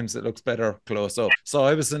sometimes it looks better close up. So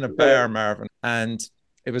I was in a bar, Marvin, and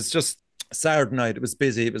it was just Saturday night. It was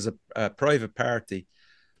busy. It was a private party,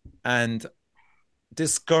 and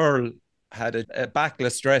this girl had a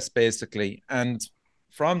backless dress, basically, and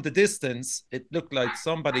from the distance it looked like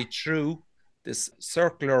somebody threw this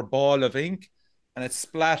circular ball of ink and it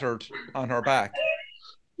splattered on her back.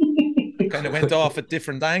 It kind of went off at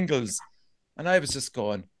different angles, and I was just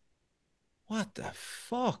going, what the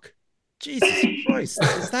fuck, Jesus Christ,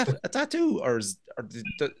 is that a tattoo, or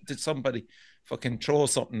did somebody fucking throw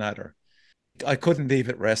something at her? I couldn't leave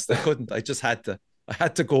it rest. I just had to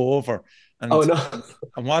go over. And, oh, no.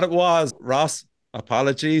 And what it was, Ross,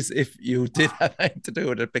 apologies if you did have anything to do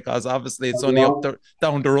with it, because obviously it's only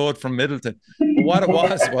down the road from Middleton. But what it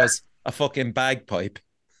was a fucking bagpipe.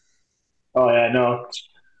 Oh, yeah, no.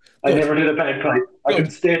 I never did a bagpipe. I can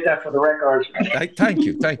state that for the record. Thank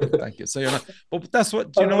you. So you're not, but that's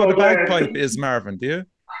what, do you know what a bagpipe is, Marvin? Do you?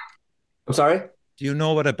 I'm sorry? Do you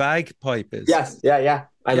know what a bagpipe is? Yes, yeah.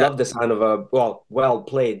 I love the sound of a well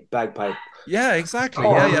played bagpipe. Yeah, exactly.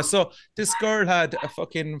 Yeah. So this girl had a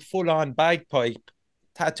fucking full-on bagpipe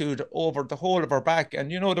tattooed over the whole of her back,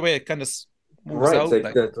 and you know the way it kind of moves out, like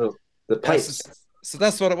like the pipes. So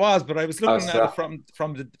that's what it was. But I was looking at it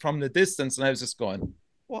from the distance, and I was just going,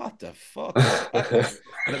 "What the fuck is that?"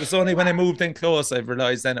 And it was only when I moved in close I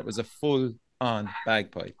realized then it was a full-on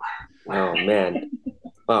bagpipe. Oh man,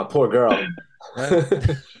 poor girl.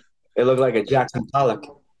 It looked like a Jackson Pollock.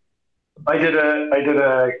 I did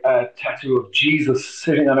a tattoo of Jesus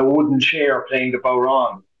sitting on a wooden chair playing the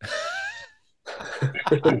bodhrán.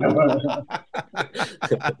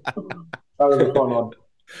 That was a fun one.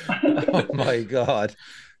 Oh my God.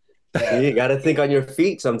 You got to think on your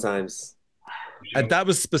feet sometimes. And that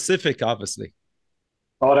was specific, obviously.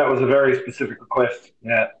 Oh, that was a very specific request.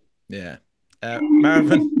 Yeah.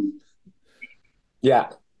 Marvin?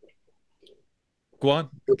 Yeah. Go on.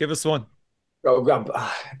 Give us one. Oh,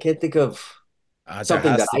 I can't think of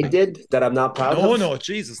something that I did that I'm not proud of. No,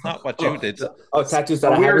 Jesus, not what you did. Tattoos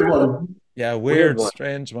that I haven't done. Yeah, weird one.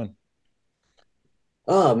 Strange one.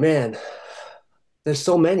 Oh man, there's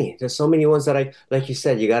so many ones that I, like you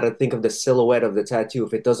said, you got to think of the silhouette of the tattoo.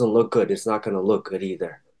 If it doesn't look good, it's not going to look good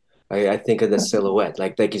either. I think of the silhouette,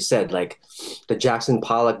 like you said, like the Jackson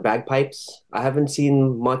Pollock bagpipes. I haven't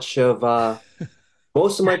seen much of.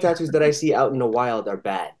 Most of my tattoos that I see out in the wild are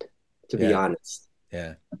bad, to be honest.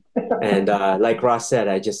 Yeah. And like Ross said,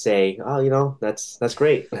 I just say, oh, that's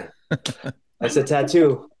great. That's a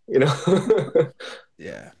tattoo,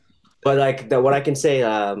 Yeah. But like what I can say,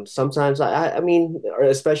 sometimes I mean,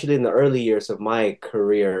 especially in the early years of my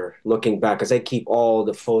career, looking back, because I keep all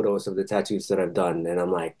the photos of the tattoos that I've done, and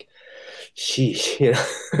I'm like, sheesh,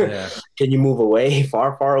 can you move away,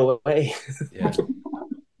 far, far away? Yeah.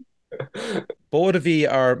 Both of you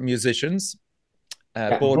are musicians.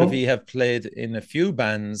 Both of you have played in a few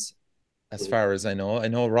bands, as far as I know. I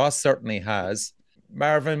know Ross certainly has.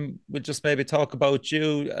 Marvin, we'll just maybe talk about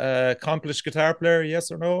you. Accomplished guitar player,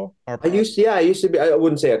 yes or no? I used to be, I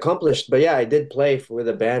wouldn't say accomplished, but yeah, I did play with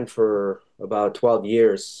a band for about 12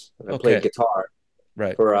 years. I played guitar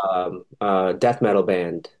for a death metal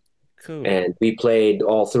band. Cool. And we played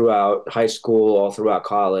all throughout high school, all throughout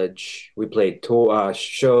college. We played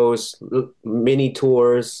shows, mini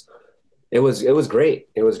tours. It was great.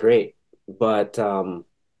 It was great. But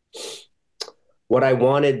what I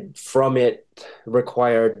wanted from it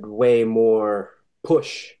required way more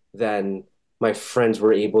push than my friends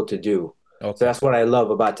were able to do. Okay. So that's what I love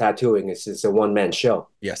about tattooing. It's a one-man show.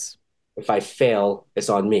 Yes. If I fail, it's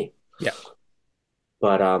on me. Yeah.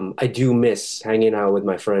 But I do miss hanging out with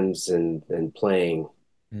my friends and playing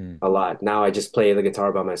a lot. Now I just play the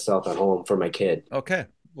guitar by myself at home for my kid. Okay.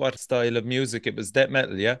 What style of music? It was death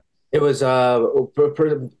metal, yeah? It was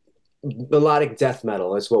melodic death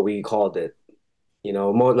metal is what we called it.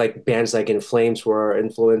 More like bands like In Flames were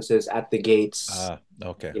influences, At the Gates.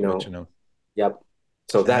 Okay. Yep.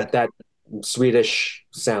 So that Swedish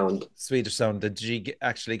sound. Did you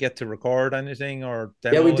actually get to record anything or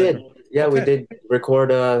demo? Yeah, we did. We did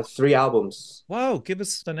record 3 albums. Wow, give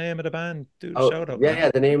us the name of the band. Do a shout out.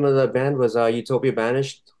 Yeah, the name of the band was Utopia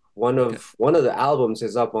Banished. One of the albums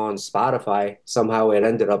is up on Spotify. Somehow it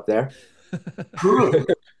ended up there.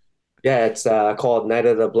 Yeah, it's called Night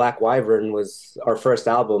of the Black Wyvern was our first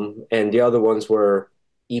album, and the other ones were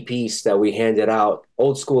EPs that we handed out,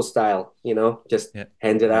 old school style, just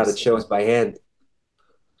handed out at shows by hand.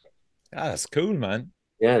 That's cool, man.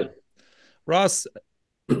 Yeah. Ross,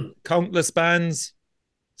 countless bands,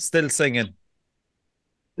 still singing.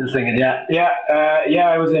 Yeah.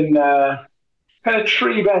 I was in kind of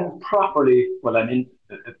 3 bands properly. Well, I mean,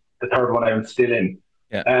 the third one I was still in.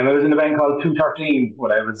 Yeah. I was in a band called 213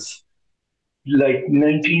 when I was like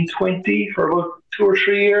 19, 20 for about 2 or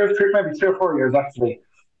 3 years, maybe 3 or 4 years actually.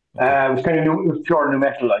 It was kind of it was pure new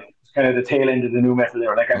metal, like it was kind of the tail end of the new metal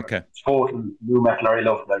there. Like I'm total new metal. I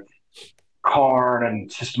loved like Korn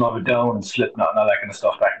and System of a Down and Slipknot and all that kind of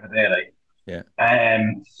stuff back in the day. Like,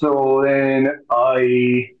 so then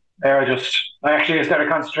I actually started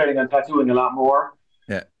concentrating on tattooing a lot more.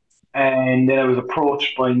 Yeah. And then I was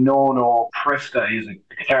approached by Nono Presta. He's a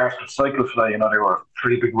guitarist with Cyclefly, they were a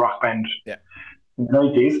pretty big rock band in the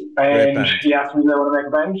 90s. And he asked me if I want to make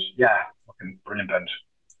a band. Yeah, fucking brilliant band.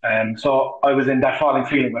 So I was in that Falling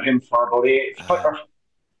Feeling with him for about 5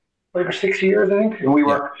 or 6 years, I think. And we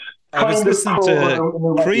were I was listening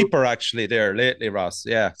to Creeper actually there lately, Ross.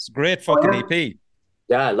 Yeah, it's a great fucking EP.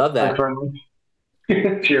 Yeah, I love that.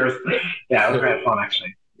 Cheers. Yeah, it was great fun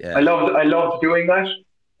actually. Yeah. I loved doing that.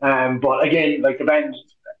 But again, like the band,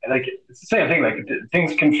 like it's the same thing. Like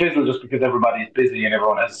things can fizzle just because everybody's busy and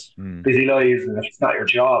everyone has busy lives, and if it's not your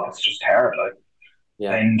job, it's just hard. Like,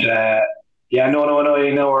 Yeah. and yeah, no,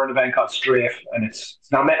 you know, we're in a band called Strafe, and it's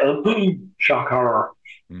not metal. Shock horror.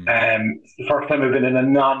 It's the first time I've been in a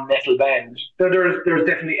non-metal band. There's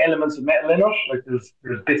definitely elements of metal in it. Like there's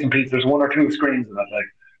bits and pieces. There's one or two screens in it. Like,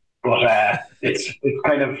 but it's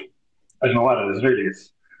kind of, I don't know what it is really.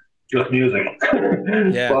 It's just music.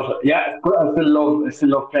 Yeah. But yeah, I still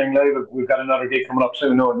love playing live. We've got another gig coming up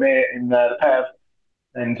soon, in May in the Pav.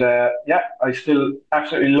 And yeah, I still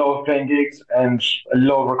absolutely love playing gigs and I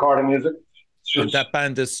love recording music. It's just, And that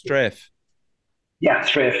band is Strafe. Yeah,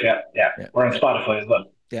 Strafe, yeah. We're on Spotify as well.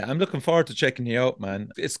 Yeah, I'm looking forward to checking you out, man.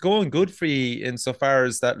 It's going good for you insofar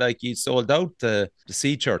as that, like, you sold out the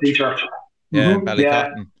Sea Church. Sea Church. Yeah, Mm-hmm.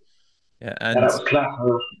 Ballycotton. Yeah, and that was class.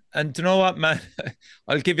 And you know what, man?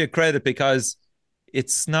 I'll give you credit because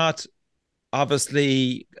it's not,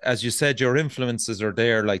 obviously, as you said, your influences are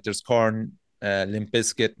there. Like there's Korn, Limp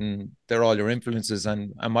Bizkit, and they're all your influences.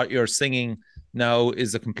 And what you're singing now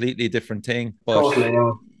is a completely different thing. But totally,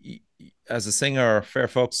 yeah. As a singer, fair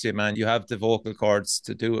fucks to you, man. You have the vocal cords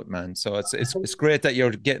to do it, man. So it's great that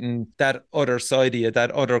you're getting that other side of you,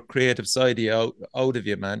 that other creative side of you out of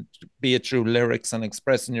you, man. Be it through lyrics and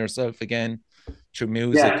expressing yourself again through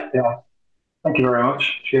music. Yeah. Thank you very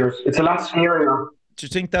much. Cheers. It's a lot scarier. Do you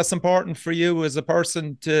think that's important for you as a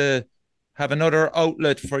person to have another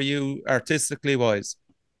outlet for you artistically wise?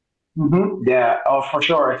 Mm-hmm. Yeah, oh, for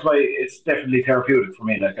sure. It's definitely therapeutic for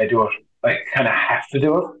me. Like I do it, I kind of have to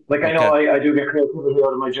do it. Like I know I do get creativity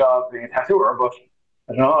out of my job being a tattooer, but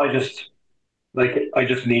I don't know. I just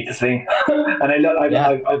need to sing, and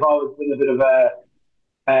I've always been a bit of a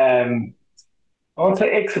I won't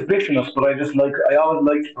say exhibitionist, but I always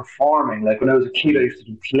liked performing. Like when I was a kid, I used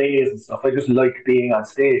to do plays and stuff. I just like being on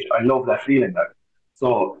stage. I love that feeling. Like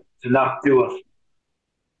so to not do it,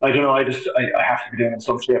 I don't know. I have to be doing it in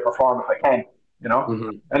some shape or form if I can, you know. Mm-hmm.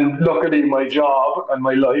 And luckily, my job and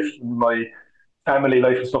my life and my family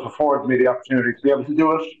life and stuff affords me the opportunity to be able to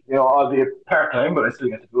do it. You know, albeit part time, but I still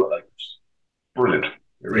get to do it. Like it's brilliant. It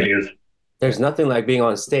really is. There's nothing like being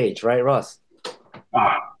on stage, right, Ross?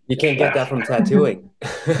 You can't get that from tattooing.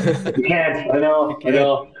 You can't. I know.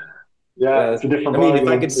 Yeah, it's a different. I mean, if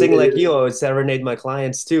I could sing like you, I would serenade my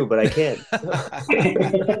clients too, but I can't.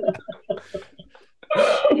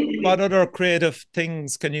 What other creative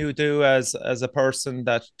things can you do as a person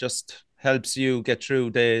that just helps you get through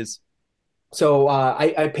days? So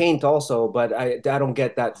I paint also, but I don't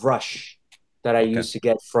get that rush that I used to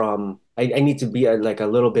get from. I need to be like a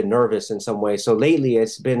little bit nervous in some way. So lately,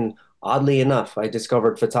 it's been oddly enough, I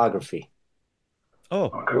discovered photography. Oh,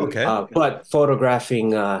 okay. But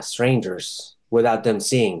photographing strangers without them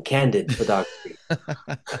seeing, candid photography.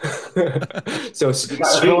 So so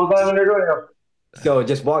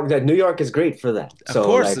just walk. New York is great for that. Of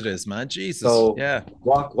course it is, man. Jesus. So yeah.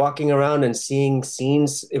 Walking around and seeing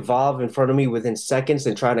scenes evolve in front of me within seconds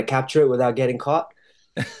and trying to capture it without getting caught.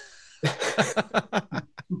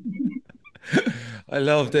 I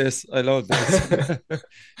love this.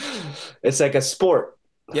 It's like a sport.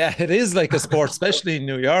 Yeah, it is like a sport, especially in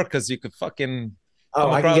New York, because you could fucking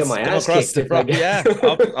I can get my ass kicked. Yeah,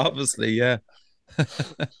 obviously, yeah.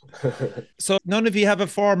 So none of you have a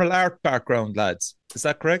formal art background, lads. Is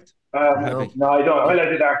that correct? No, I don't. Well, I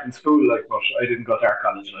did art in school, like, but I didn't go to art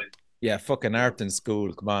college, like. Yeah, fucking art in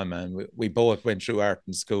school. Come on, man. We both went through art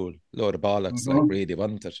in school. Load of bollocks, like, really,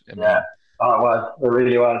 wasn't it? Yeah. Oh, it was. It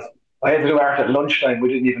really was. I had to do art at lunchtime. We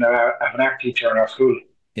didn't even have an art teacher in our school.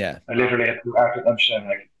 Yeah. I literally had to do art at lunchtime,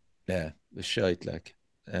 like. Yeah, it was shite, like.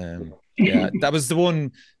 Yeah, that was the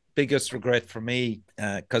one biggest regret for me,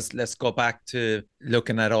 because let's go back to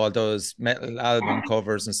looking at all those metal album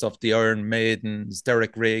covers and stuff, the Iron Maidens,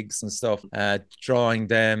 Derek Riggs and stuff, drawing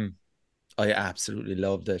them. I absolutely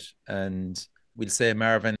loved it. And we'll say,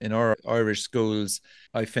 Marvin, in our Irish schools,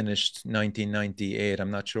 I finished 1998.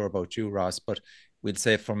 I'm not sure about you, Ross, but we'll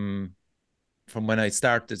say from when I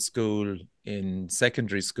started school in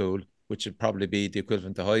secondary school, which would probably be the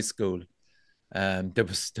equivalent to high school, there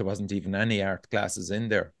wasn't even any art classes in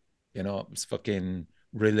there. You know, it was fucking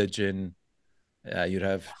religion. You'd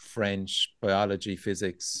have French, biology,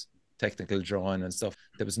 physics, technical drawing and stuff.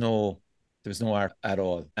 There was no art at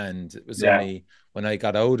all. And it was only when I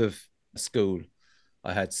got out of school,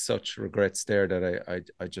 I had such regrets there that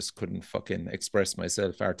I just couldn't fucking express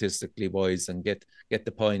myself artistically wise and get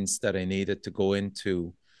the points that I needed to go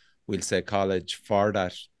into, we'll say, college for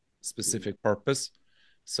that specific purpose.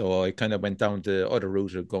 So I kind of went down the other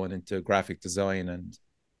route of going into graphic design, and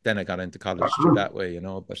then I got into college through that way, you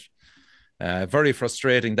know. But very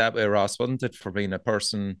frustrating that way, Ross, wasn't it, for being a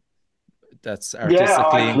person that's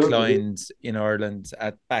artistically inclined in Ireland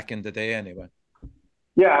back in the day anyway?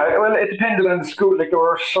 Yeah, well, it depended on the school. Like, there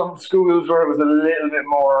were some schools where it was a little bit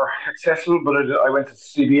more accessible, but I went to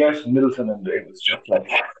CBS in Middleton, and it was just like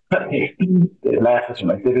they laughed at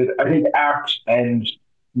me. Like, they did. I think art and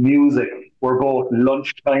music were both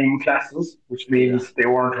lunchtime classes, which means they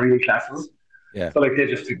weren't real classes. Yeah. So like they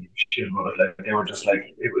just didn't give a shit about it. Like they were just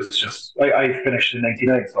like it was just. I finished in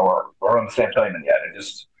 '99, so we're around the same time, and yeah, they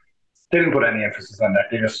just didn't put any emphasis on that.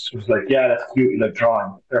 They just was like, yeah, that's cute. You like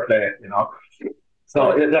drawing, fair play, you know.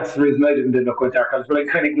 So that's the reason I didn't end up going to art college. But I'm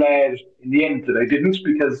kind of glad in the end that I didn't,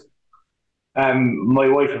 because my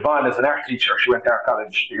wife Yvonne is an art teacher. She went to art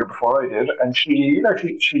college the year before I did, and she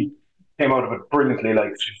came out of it brilliantly.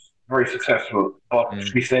 Like, she's very successful. But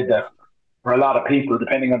she said that for a lot of people,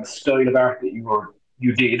 depending on the style of art that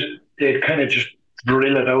you did, they'd kind of just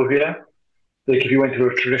drill it out of you. Like, if you went to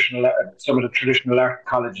some of the traditional art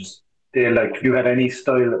colleges, they, like, if you had any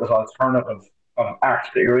style that was alternative of art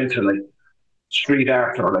that you're into, like street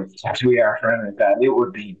art or like tattoo art or anything like that, it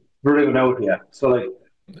would be driven out of you. So, like,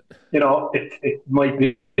 you know, it might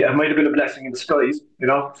have been a blessing in disguise. You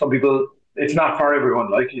know, some people, it's not for everyone.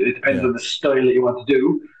 Like, it depends on the style that you want to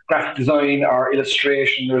do, graphic design or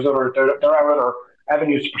illustration. There are other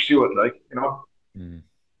avenues to pursue it. Like, you know.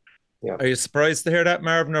 Yeah. Are you surprised to hear that,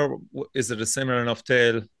 Marvin, or is it a similar enough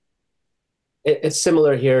tale? It's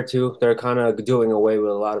similar here too. They're kind of doing away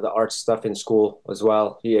with a lot of the art stuff in school as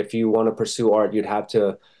well. If you want to pursue art, you'd have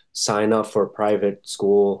to sign up for private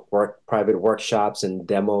workshops and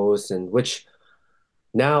demos, and which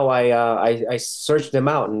now I search them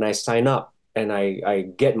out and I sign up and I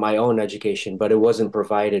get my own education, but it wasn't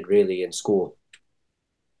provided really in school.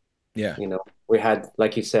 Yeah, you know, we had,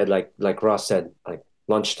 like you said, like Ross said, like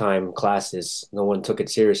lunchtime classes. No one took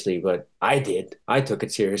it seriously, but I did. I took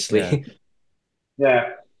it seriously.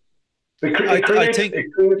 Yeah. It creates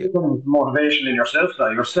some motivation in yourself now.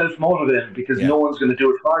 You're self-motivated because no one's going to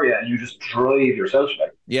do it for you, and you just drive yourself.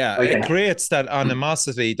 It creates that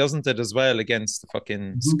animosity, doesn't it, as well, against the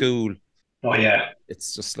fucking school. Oh, yeah.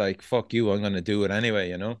 It's just like, fuck you, I'm going to do it anyway,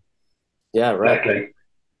 you know? Yeah, right. Exactly.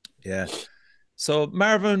 Yeah. So,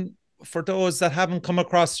 Marvin, for those that haven't come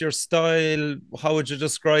across your style, how would you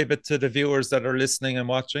describe it to the viewers that are listening and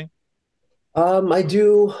watching? I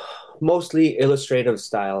do mostly illustrative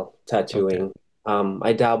style tattooing. Okay.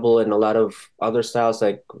 I dabble in a lot of other styles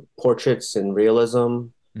like portraits and realism.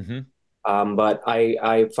 But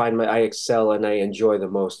I find I excel and I enjoy the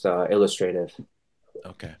most illustrative.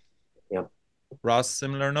 Okay. Yeah. Ross,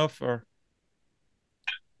 similar enough, or?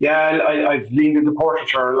 Yeah, I've leaned into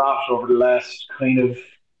portraiture a lot over the last kind of,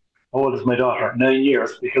 how old is my daughter? 9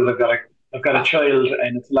 years, because I've got a child,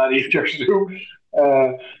 and it's a lot easier to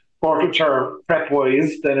do portraiture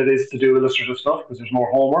prep-wise than it is to do illustrative stuff, because there's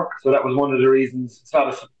more homework. So that was one of the reasons. It's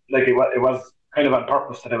not like it was kind of on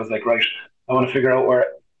purpose that I was like, right, I want to figure out where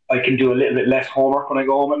I can do a little bit less homework when I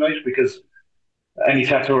go home at night, because any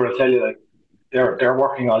tattooer will tell you, like, they're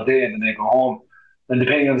working all day and then they go home. And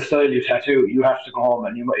depending on the style you tattoo, you have to go home,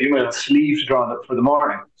 and you might have a sleeve to draw up for the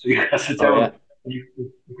morning. So you have to sit down. Yeah. You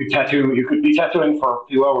could be tattooing for a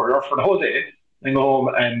few hours or for the whole day, then go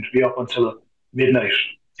home and be up until midnight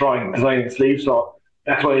designing the sleeve. So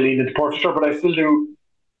that's why I leaned into portraiture. But I still do,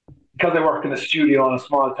 because I work in a studio in a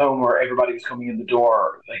small town where everybody was coming in the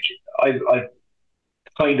door. Like, I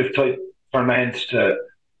kind of turn my hands to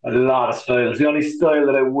a lot of styles. The only style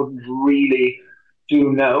that I wouldn't really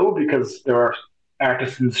do now, because there are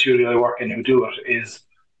artists in the studio I work in who do it, is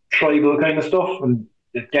tribal kind of stuff, and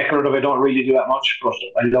the decorative I don't really do that much, but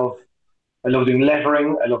I love doing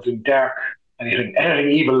lettering. I love doing dark, anything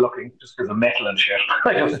evil looking, just because of metal and shit.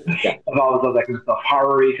 I've always loved that kind of stuff,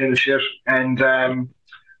 horror-y kind of shit, and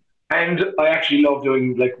I actually love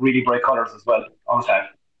doing like really bright colors as well. Always have.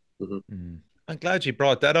 I'm glad you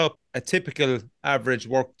brought that up. A typical average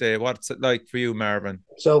work day, what's it like for you, Marvin?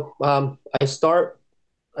 So I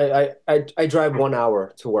drive 1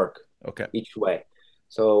 hour to work each way.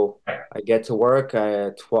 So I get to work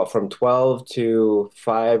from 12 to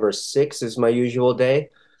 5 or 6 is my usual day.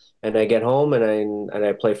 And I get home and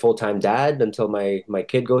I play full-time dad until my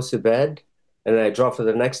kid goes to bed. And then I draw for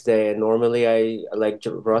the next day. And normally like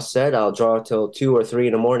Ross said, I'll draw till 2 or 3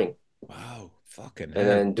 in the morning. Wow, fucking hell. And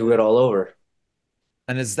then do it all over.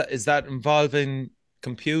 And is that involving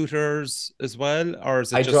computers as well, or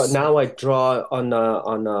is it I draw on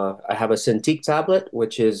I have a Cintiq tablet,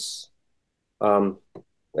 which is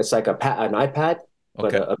it's like an iPad,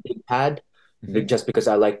 but a big pad. just because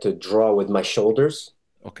I like to draw with my shoulders.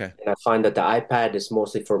 Okay. And I find that the iPad is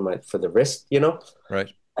mostly for the wrist,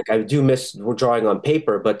 Right. Like I do miss drawing on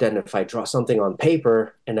paper, but then if I draw something on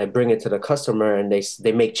paper and I bring it to the customer and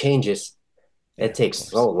they make changes, it takes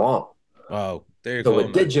so long. Wow. There you So go, with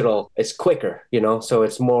man. digital, it's quicker, so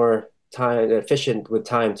it's more time efficient with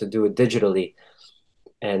time to do it digitally.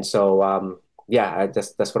 And so,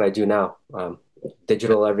 that's what I do now.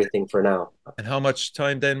 Digital everything for now. And how much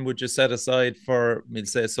time then would you set aside for, we'll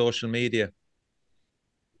say, social media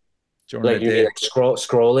during Like a you mean day? like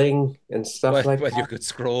scrolling and stuff like Well, you that, could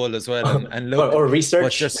scroll as well and look, or but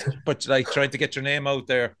research. but like trying to get your name out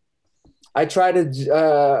there. I try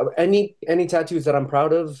to any tattoos that I'm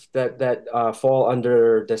proud of that fall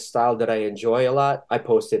under the style that I enjoy a lot. I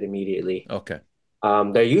post it immediately. Okay.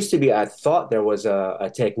 There used to be, I thought there was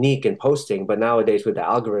a technique in posting, but nowadays with the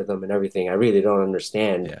algorithm and everything, I really don't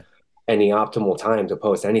understand Yeah. any optimal time to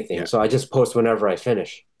post anything. Yeah. So I just post whenever I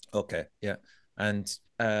finish. Okay. Yeah. And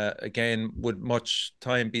again, would much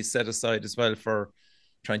time be set aside as well for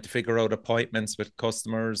trying to figure out appointments with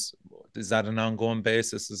customers? Is that an ongoing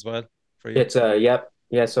basis as well for you? It's yep.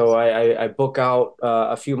 Yeah, so I book out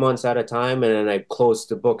a few months at a time, and then I close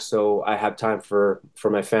the book so I have time for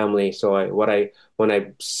my family. So when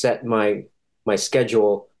I set my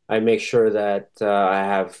schedule, I make sure that I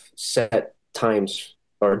have set times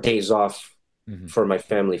or days off for my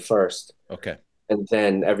family first, Okay. and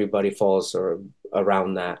then everybody falls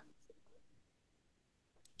around that.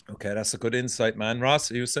 Okay, that's a good insight, man.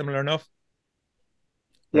 Ross, are you similar enough?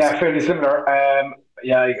 Yeah, fairly similar.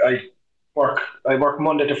 Yeah, I work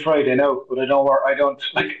Monday to Friday now, but I don't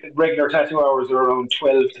like regular tattoo hours are around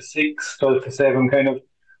 12 to 6, 12 to 7 kind of.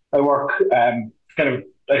 I work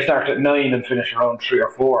I start at 9 and finish around 3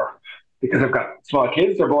 or 4 because I've got small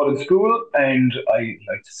kids, they're both in school and I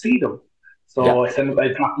like to see them. Yeah, So I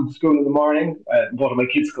drop them to school in the morning. Both of my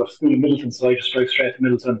kids go to school in Middleton, so I just drive straight to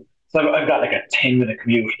Middleton. So I've got like a 10-minute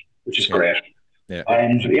commute, which is great. Yeah.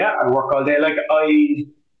 And yeah, I work all day. Like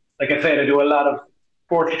I said, I do a lot of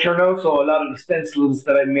portraiture now, so a lot of the stencils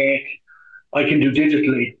that I make, I can do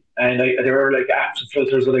digitally. And there are like apps and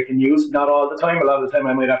filters that I can use. Not all the time. A lot of the time,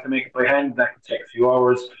 I might have to make it by hand. That can take a few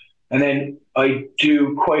hours. And then I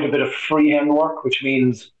do quite a bit of freehand work, which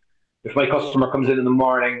means if my customer comes in the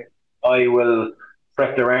morning, I will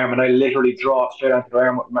prep their arm and I literally draw straight onto their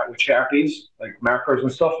arm with Sharpies, like markers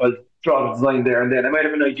and stuff. I'll draw the design there and then. I might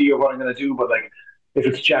have an idea of what I'm going to do, but like if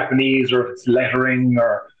it's Japanese or if it's lettering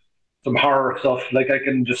or some horror stuff. Like I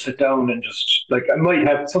can just sit down and just like I might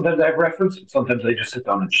have sometimes I have reference, sometimes I just sit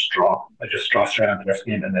down and just draw. I just draw straight onto their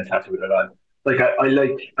skin and then tattoo it on. Like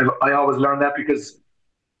I always learned that because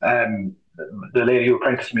the lady who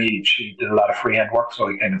apprenticed me, she did a lot of freehand work, so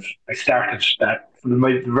I started that from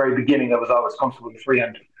the very beginning. I was always comfortable with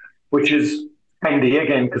freehand, which is handy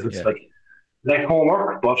again because it's like less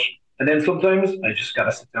homework. But and then sometimes I just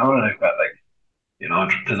gotta sit down and I've got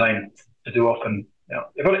design to do up and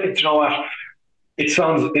but you know what? It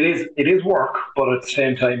is work, but at the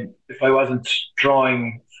same time, if I wasn't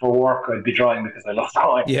drawing for work, I'd be drawing because I love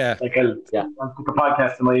drawing. Yeah. Like I'll put a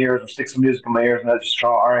podcast in my ears or stick some music in my ears and I'll just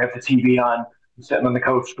draw, or I have the TV on, I'm sitting on the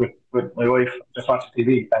couch with my wife, just watching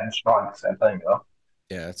TV and just drawing at the same time.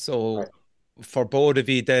 Yeah. So for both of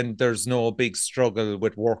you, then there's no big struggle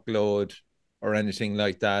with workload or anything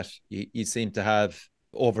like that. You seem to have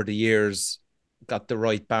over the years got the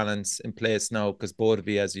right balance in place now because both of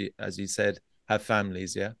you, as you said, have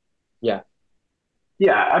families. Yeah.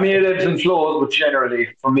 I mean, it ebbs and flows, but generally,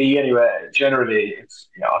 for me anyway, it's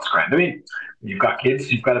it's grand. I mean, you've got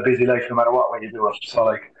kids, you've got a busy life no matter what way you do it. So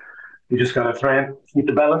like, you just gotta try and keep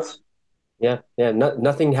the balance. Yeah.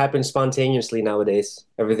 Nothing happens spontaneously nowadays.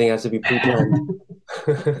 Everything has to be pre-planned.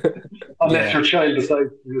 Unless your child decides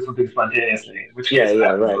to do something spontaneously, which case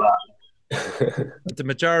right. a lot. The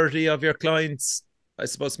majority of your clients, I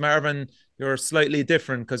suppose, Marvin, you're slightly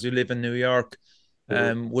different because you live in New York.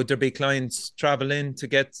 Would there be clients travel in to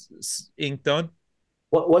get ink done?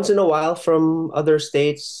 Once in a while from other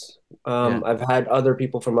states. I've had other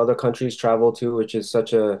people from other countries travel too, which is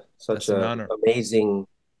such a amazing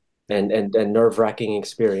and nerve-wracking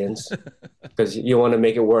experience because you want to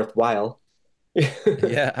make it worthwhile.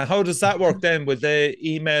 Yeah. And how does that work then? Would they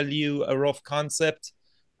email you a rough concept?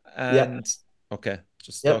 And okay,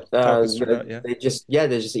 just talk us through that. They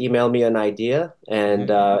just email me an idea, and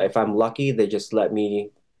if I'm lucky, they just let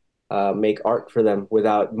me make art for them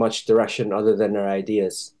without much direction other than their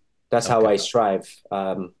ideas. That's how I strive.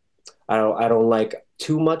 I don't like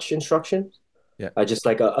too much instruction. I just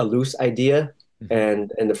like a loose idea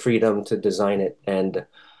and the freedom to design it. And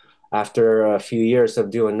after a few years of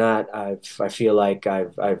doing that, I feel like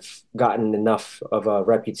I've gotten enough of a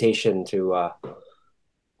reputation to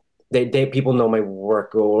they people know my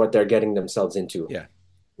work or what they're getting themselves into. Yeah.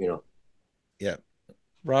 You know. Yeah.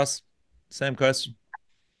 Ross, same question.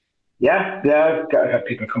 Yeah, I've got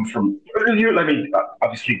people come from. I mean,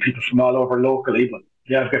 obviously people from all over locally, but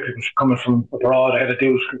yeah, I've got people coming from abroad. I had a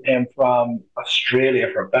dude who came from Australia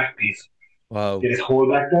for a back piece. Wow. Did his whole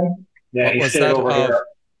back then. Yeah, What he was stayed that over of? here.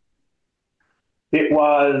 It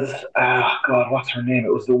was, God, what's her name?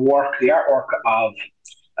 It was the artwork of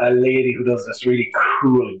a lady who does this really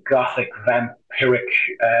cool gothic vampiric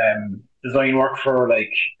design work for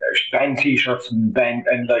like band t-shirts and band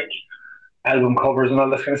and like album covers and all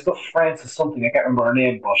this kind of stuff. Frances something, I can't remember her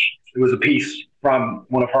name, but it was a piece from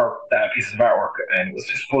one of her pieces of artwork, and it was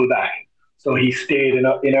his full back. So he stayed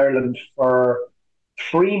in Ireland for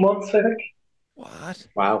 3 months, I think. What?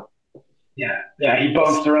 Wow. Yeah. He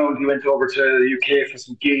bounced around. He went over to the UK for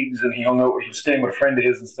some gigs, and he hung out. He was staying with a friend of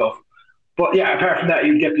his and stuff. But yeah, apart from that,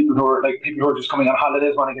 you get people who are just coming on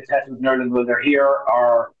holidays, want to get tattooed in Ireland while they're here,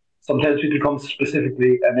 or sometimes people come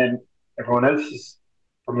specifically, and then everyone else is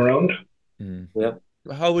from around. Mm. Yeah.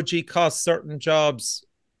 How would you cost certain jobs?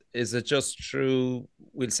 Is it just through,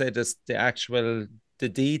 we'll say this, the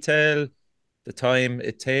detail, the time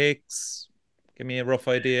it takes? Give me a rough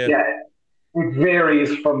idea. Yeah, it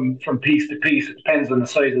varies from piece to piece. It depends on the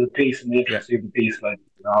size of the piece and the Yeah. intricacy of the piece. Like,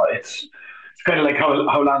 it's kind of like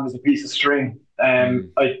how long is a piece of string.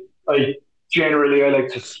 I generally I like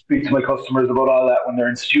to speak to my customers about all that when they're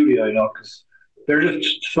in studio, because there's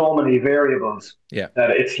just so many variables. Yeah.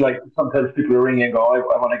 That it's like sometimes people are ringing and go, I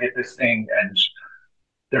want to get this thing, and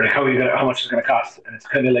they're like, how much is it going to cost? And it's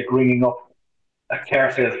kind of like ringing up a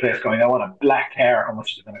car sales place going, I want a black car, how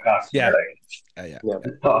much is it going to cost? Yeah. And they're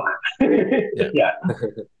like, talk. Yeah.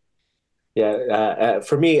 Yeah.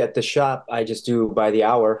 For me at the shop, I just do by the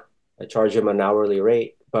hour. I charge them an hourly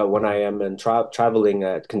rate. But when I am in traveling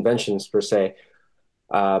at conventions per se,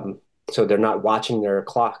 so they're not watching their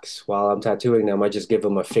clocks while I'm tattooing them, I just give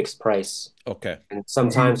them a fixed price. Okay. And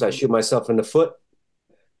sometimes I shoot myself in the foot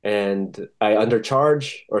and I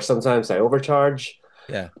undercharge, or sometimes I overcharge.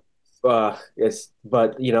 Yeah. But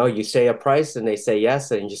you say a price and they say yes,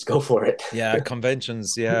 and you just go for it. Yeah,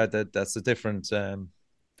 conventions. Yeah, that's a different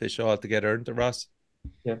fish altogether, isn't it, Ross?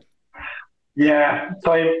 Yeah. Yeah,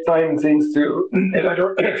 time seems to it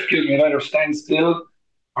either stands still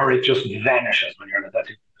or it just vanishes when you're in a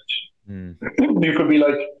tattoo convention. You could be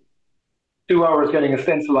like 2 hours getting a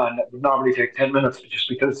stencil on that would normally take 10 minutes, just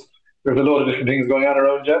because there's a load of different things going on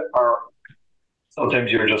around you, or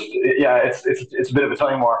sometimes you're just it's a bit of a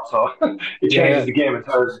time warp, so it changes the game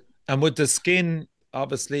entirely. And would the skin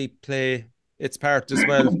obviously play its part as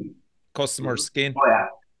well? Customer skin. Oh yeah.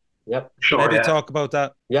 Yep. Sure. Maybe yeah. talk about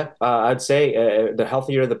that. Yeah, I'd say the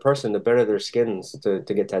healthier the person, the better their skins to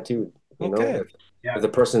get tattooed. Okay. If the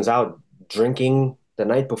person's out drinking the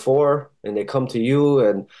night before and they come to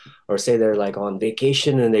you or say they're like on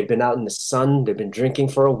vacation and they've been out in the sun, they've been drinking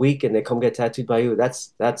for a week and they come get tattooed by you,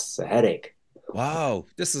 that's a headache. Wow,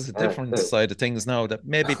 this is a different side of things now that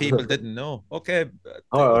maybe people didn't know. Okay.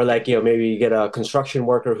 Or like, maybe you get a construction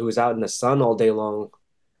worker who's out in the sun all day long.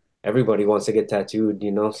 Everybody wants to get tattooed,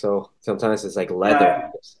 so sometimes it's like leather.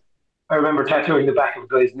 Yeah. I remember tattooing the back of a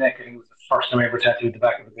guy's neck. I think it was the first time I ever tattooed the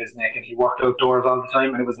back of a guy's neck, and he worked outdoors all the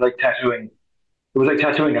time, and it was like tattooing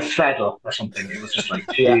a saddle or something. It was just like,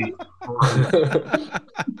 gee.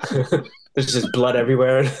 There's just blood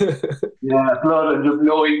everywhere. Yeah, blood and just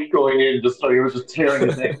no ink going in. Just like it was just tearing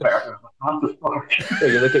his neck apart. What the fuck?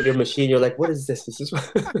 You look at your machine, you're like, what is this? This is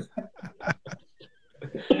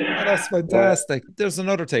Oh, that's fantastic. There's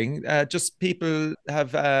another thing. Just people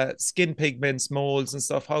have skin pigments, molds and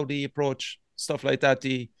stuff. How do you approach stuff like that? Do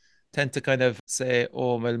you tend to kind of say,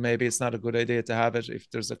 oh, well, maybe it's not a good idea to have it if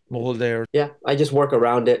there's a mole there? Yeah, I just work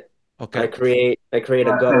around it. Okay. I create a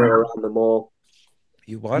gutter around the mole.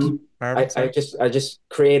 You what? I just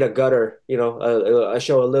create a gutter. I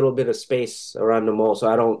show a little bit of space around the mole, so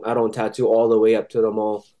I don't tattoo all the way up to the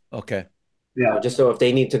mole. Okay. Yeah. Just so if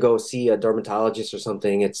they need to go see a dermatologist or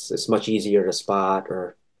something, it's much easier to spot.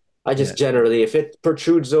 Or I just generally, if it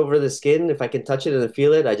protrudes over the skin, if I can touch it and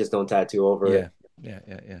feel it, I just don't tattoo over it. Yeah.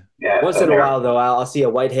 Once in a while, though, I'll see a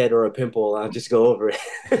whitehead or a pimple. I'll just go over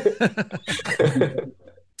it.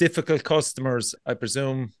 Difficult customers, I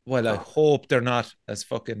presume. Well, I hope they're not as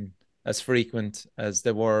frequent as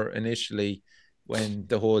they were initially when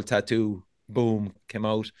the whole tattoo boom came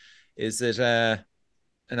out. Is it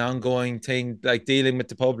an ongoing thing, like dealing with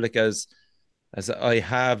the public as As I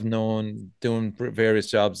have known, doing various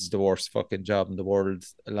jobs is the worst fucking job in the world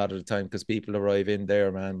a lot of the time, because people arrive in there,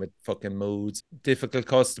 man, with fucking moods, difficult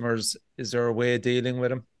customers. Is there a way of dealing with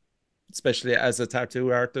them, especially as a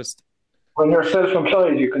tattoo artist? When you're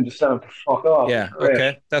self-employed, you can just tell them to fuck off. Yeah, Right.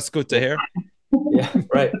 okay, that's good to hear. Yeah,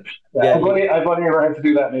 right. Yeah, Yeah, I've only ever had to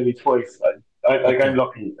do that maybe twice. Okay, I'm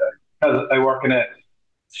lucky because I work in a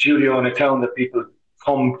studio in a town that people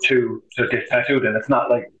come to get tattooed, and it's not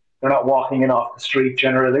like they're not walking in off the street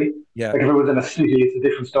generally. yeah, Like if it was in a city, it's a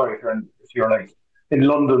different story. If you're like in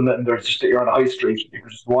London and there's just you're on a high street, you can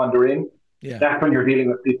just wander in. yeah, That's when you're dealing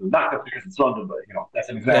with people, not just because it's London, but that's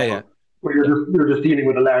an yeah, yeah, example. Where you're just dealing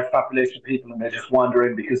with a large population of people and they just wander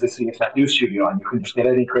in because they see a tattoo studio and you can just get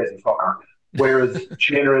any crazy fucker. Whereas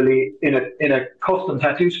generally in a custom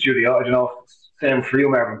tattoo studio, I don't know if it's the same for you,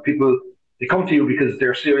 Marvin, people they come to you because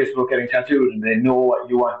they're serious about getting tattooed and they know what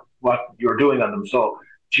you want, what you're doing on them. So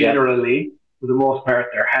yeah, generally, for the most part,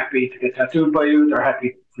 they're happy to get tattooed by you. They're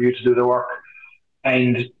happy for you to do the work,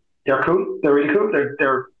 and they're cool. They're really cool.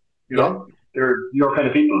 They're yeah. they're your kind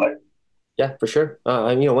of people. Like Yeah, for sure.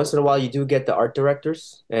 Once in a while you do get the art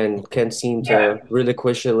directors and okay, can seem yeah, to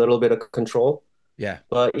relinquish a little bit of control. yeah,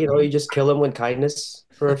 But you just kill them with kindness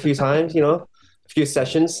for a few times, a few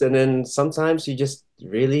sessions, and then sometimes you just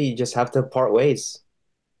have to part ways.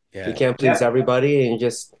 You yeah. can't please yeah, everybody, and you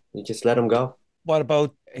just let them go. What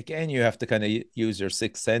about, again, you have to kind of use your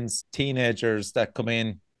sixth sense. Teenagers that come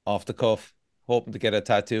in off the cuff, hoping to get a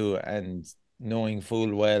tattoo and knowing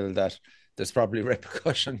full well that there's probably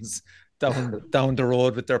repercussions down the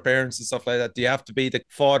road with their parents and stuff like that. Do you have to be the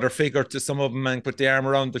father figure to some of them and put the arm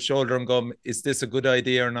around the shoulder and go, is this a good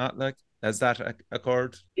idea or not? Like, has that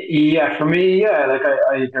occurred? yeah. For me, yeah. Like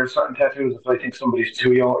there's certain tattoos. If I think somebody's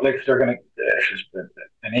too young, like if they're gonna, if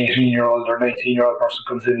an 18-year-old or 19-year-old person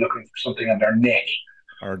comes in looking for something on their neck,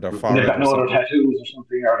 Or their and they've forehead got or no other something? tattoos or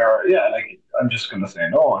something, or they're like I'm just gonna say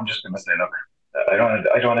no. I'm just gonna say look, I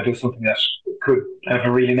don't want to do something that could have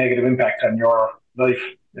a really negative impact on your life.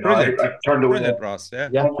 Brilliant. I've turned away Brilliant, Ross. Yeah.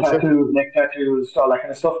 Yeah, for sure. neck tattoos, all that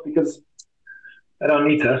kind of stuff because I don't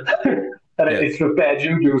need to. And Yeah. it's just bad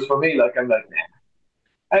juju's for me. Like I'm like,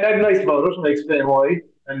 and I'm nice about it and I explain why.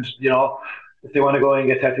 And if they want to go and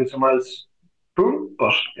get tattooed somewhere else, cool.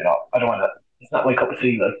 But I don't want to. It's not my cup of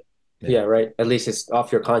tea. Like. Yeah. Yeah, right. At least it's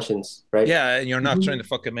off your conscience, right? Yeah, and you're not trying Mhm. to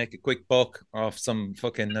fucking make a quick buck off some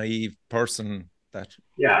fucking naive person that,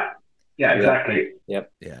 Yeah. Yeah. Exactly.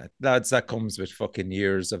 Yep. yeah, lads, that comes with fucking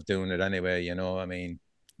years of doing it anyway, I mean,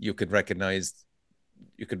 you could recognize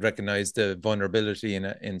the vulnerability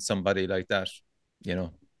in somebody like that, Yeah.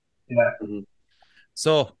 Mhm.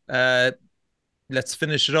 So let's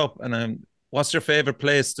finish it up. And what's your favorite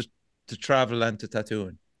place to travel and to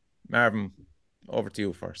tattooing? Marvin, over to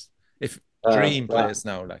you first. If dream place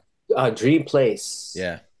now, like, Dream place.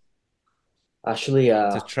 yeah, Actually,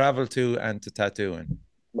 to travel to and to tattooing.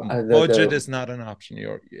 the Budget is not an option.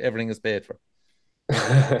 Everything is paid for.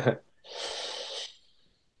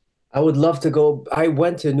 I would love to go. I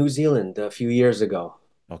went to New Zealand a few years ago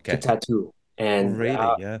to Okay. tattoo, and Really?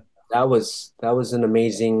 Yeah. that was an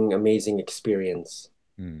amazing experience.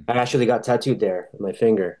 Hmm. I actually got tattooed there on my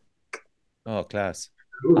finger. Oh, class.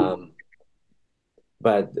 Cool.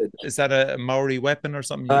 But Is that a Maori weapon or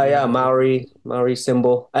something? yeah, Maori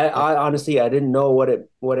symbol. I honestly I didn't know what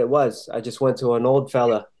it was. I just went to an old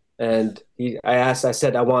fella and I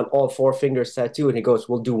said I want all four fingers tattooed, and he goes,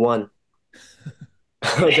 "We'll do one."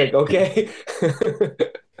 I was like, okay.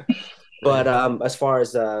 But as far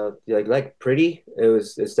as like pretty,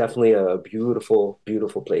 it's definitely a beautiful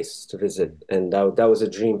place to visit, and that was a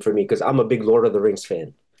dream for me because I'm a big Lord of the Rings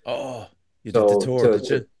fan. Oh, you did the So tour, did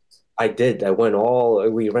you? I did.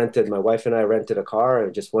 My wife and I rented a car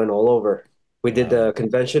and just went all over. We did Wow. the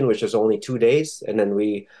convention, which was only 2 days, and then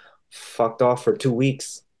we fucked off for 2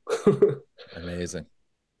 weeks. Amazing.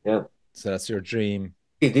 Yeah. So that's your dream.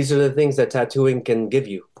 These are the things that tattooing can give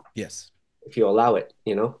you Yes. if you allow it,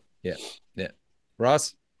 Yeah. Yeah.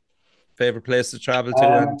 Ross, favorite place to travel to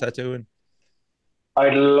and tattooing?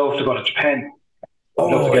 I'd love to go to Japan. I'd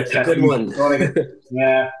love to get It's a good tattooed. one.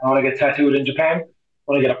 I want to get tattooed in Japan.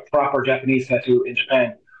 I want to get a proper Japanese tattoo in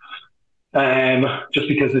Japan. Just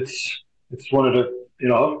because it's one of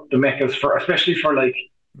the meccas for, especially for like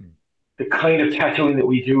the kind of tattooing that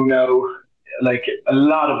we do now. Like a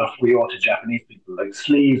lot of it we owe to Japanese people, like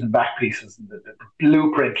sleeves and back pieces, and the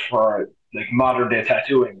blueprint for like modern day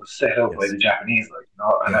tattooing was set out by Yes. the Japanese,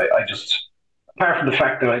 and Yeah. I just, apart from the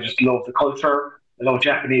fact that I just love the culture, I love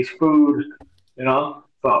Japanese food,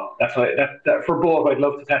 so that's why that for both I'd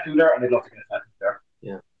love to tattoo there and I'd love to get a tattoo there.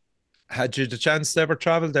 Yeah. Had you the chance to ever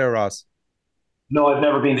travel there, Ross? No, I've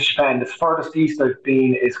never been to Japan. The furthest east I've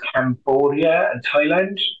been is Cambodia and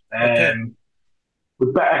Thailand. Okay.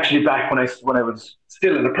 Actually, back when I was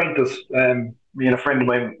still an apprentice, me and a friend of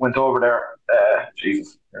mine went over there.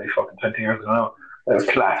 Jesus, nearly fucking 20 years ago now. It was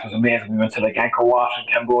class. It was amazing. We went to like Angkor Wat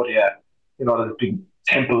in Cambodia. You know, the big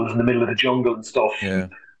temples in the middle of the jungle and stuff. Yeah.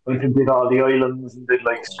 And went and did all the islands and did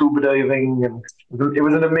like scuba diving, and it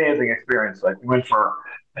was an amazing experience. Like I think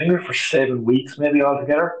we went for 7 weeks maybe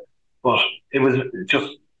altogether, but it was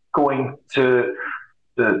just going to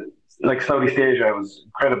the like Southeast Asia was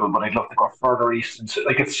incredible, but I'd love to go further east. And so,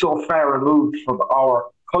 like it's so far removed from our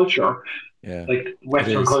culture, Yeah. like It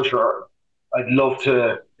Western is. culture. I'd love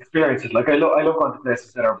to experience it. Like I love going to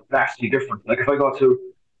places that are vastly different. Like if I go to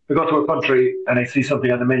a country and I see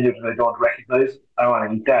something on the menu that I don't recognize, I want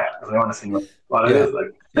to eat that because I want to see what it Yeah. is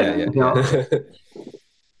like. Yeah. Yeah. You Yeah. know?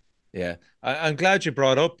 Yeah. I'm glad you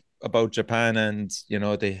brought up about Japan and, you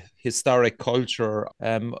know, the historic culture.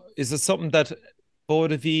 Is it something that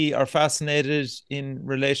both of you are fascinated in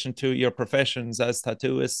relation to your professions as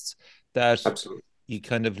tattooists, that Absolutely. you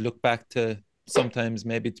kind of look back to sometimes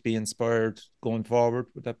maybe to be inspired going forward?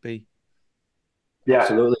 Would that be Yeah,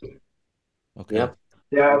 Absolutely. okay? Yep.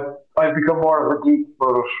 yeah. I've become more of a geek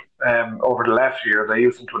about it over the last years. I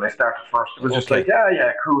used to when I started first. It was just like, Okay.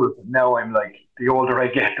 yeah, cool. But now I'm like, the older I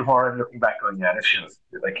get, the more I'm looking back on, yeah, this shit is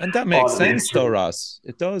like And that makes all of the sense though, history. Ross.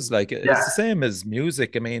 It does. Like it's Yeah, the same as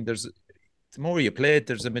music. I mean, there's the more you play it,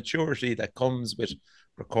 there's a maturity that comes with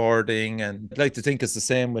recording. And I'd like to think it's the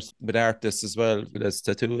same with artists as well, as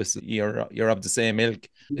tattooists. You're of the same ilk.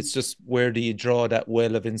 It's just where do you draw that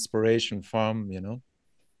well of inspiration from, you know?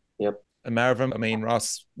 Yep. And Marvin, I mean,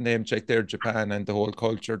 Ross name check there, Japan and the whole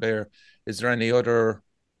culture there. Is there any other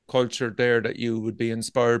culture there that you would be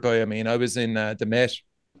inspired by? I mean, I was in the Met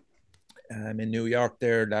in New York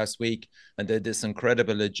there last week, and they had this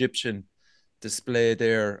incredible Egyptian display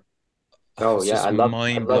there. Oh, Oh it's yeah, just I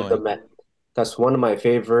mind love the blowing. Met. That's one of my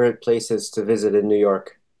favorite places to visit in New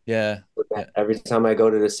York. Yeah, yeah, Every time I go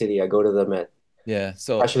to the city, I go to the Met. yeah.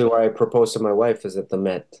 So, Actually, where I proposed to my wife is at the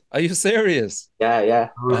Met. are you serious? Yeah, yeah.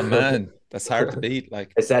 Oh man, that's hard to beat.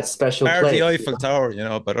 Like, It's that special bar the place. Eiffel Tower, you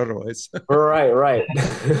know, but otherwise, Right, right.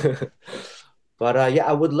 But yeah,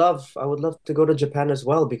 I would love to go to Japan as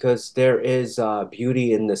well because there is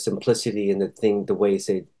beauty in the simplicity and the ways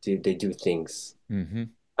they do things. hmm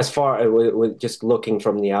As far with just looking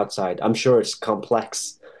from the outside, I'm sure it's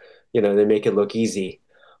complex. You know, they make it look easy,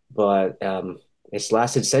 but it's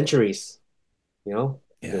lasted centuries. You know,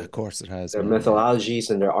 yeah, of course it has, their man. Yeah, methodologies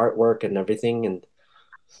and their artwork and everything, and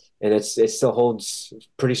it still holds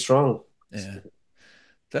pretty strong. yeah.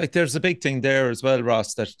 Like, there's a big thing there as well,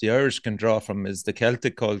 Ross, that the Irish can draw from is the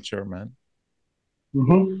Celtic culture, man.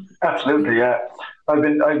 absolutely. Yeah, I've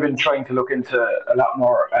been trying to look into a lot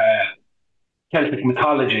more Celtic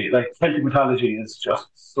mythology. Like Celtic mythology is just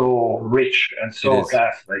so rich and It so is.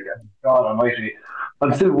 gas. Like God Almighty,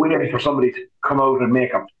 I'm still waiting for somebody to come out and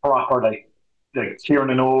make a proper like Kieran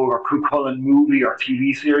and Og or Cú Chulainn movie or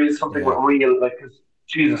TV series, something with Yeah, real like. 'Cause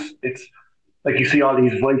Jesus, it's like you see all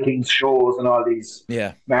these Vikings shows and all these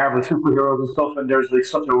yeah. Marvel superheroes and stuff, and there's like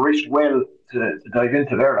such a rich well to dive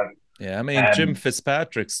into there. Like, Yeah, I mean Jim um,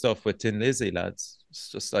 Fitzpatrick stuff with Tin Lizzy, lads. It's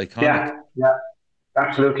just iconic. yeah, yeah,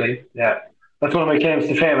 absolutely, yeah. That's one of my claims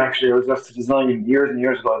to fame. Actually, I was just to design years and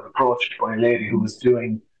years ago. I was approached by a lady who was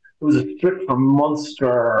doing it was a strip for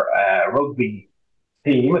Munster rugby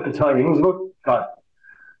team at the time. It was about God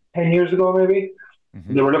 10 years ago, maybe.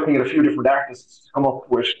 hmm They were looking at a few different artists to come up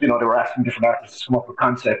with, they were asking different artists to come up with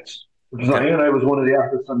concepts for Okay. design, and I was one of the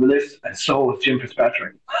artists on the list, and so was Jim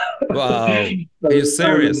Fitzpatrick. Wow. So Are you I was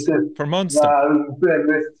serious? insist- For yeah, Munster? I was on the same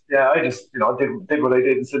list. Yeah, I just, did what I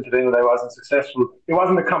did and sent it in, and I wasn't successful. It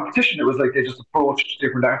wasn't a competition. It was like they just approached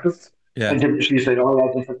different artists, Yeah. and she said, "Oh yeah,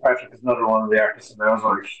 Jim Fitzpatrick is another one of the artists," and I was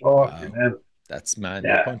like, "Fucking Wow. hell." That's man,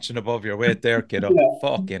 you're Yeah, punching above your weight there, kiddo. yeah.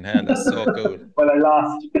 Fucking hell, that's so cool. But I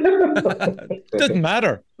lost. Doesn't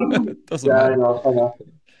matter. Doesn't Yeah, I matter. know. I know.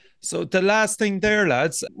 So the last thing there,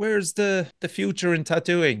 lads, where's the future in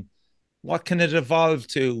tattooing? What can it evolve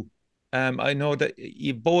to? I know that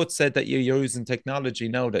you both said that you're using technology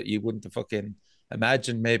now that you wouldn't have fucking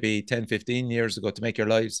imagined maybe 10, 15 years ago to make your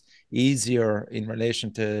lives easier in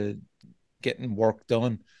relation to getting work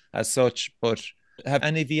done as such. But have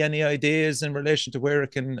any of you any ideas in relation to where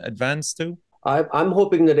it can advance to? I'm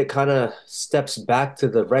hoping that it kind of steps back to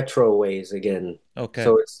the retro ways again. Okay.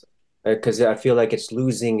 So it's because I feel like it's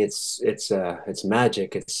losing its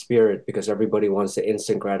magic, its spirit, because everybody wants the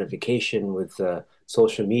instant gratification with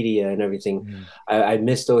social media and everything. Mm. I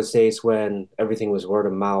miss those days when everything was word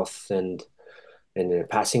of mouth, and and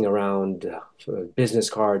passing around business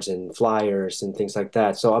cards and flyers and things like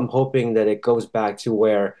that. So I'm hoping that it goes back to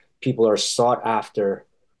where people are sought after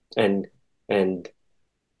and and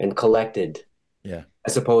collected,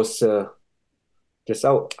 as opposed to just,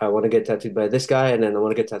 oh, I want to get tattooed by this guy, and then I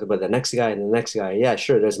want to get tattooed by the next guy and the next guy. Yeah,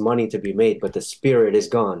 sure, there's money to be made, but the spirit is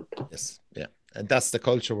gone. Yes, yeah, and that's the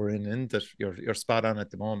culture we're in. That you're spot on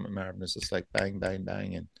at the moment, Marvin. It's just like bang, bang,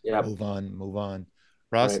 bang, and move on.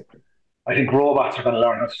 Ross, right. I think robots are going to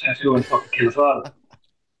learn how to tattoo and fucking kill us all.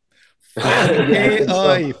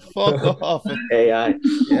 AI, fuck off. AI,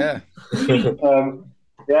 yeah.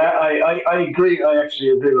 Yeah, I agree. I actually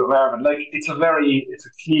agree with Marvin. Like, it's a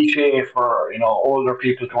cliche for, older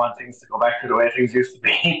people to want things to go back to the way things used to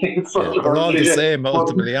be. It's such they're all cliche. the same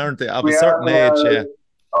ultimately, aren't they? Of a certain age, yeah.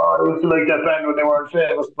 Oh, it was like that band when they weren't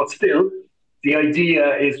famous, but still, the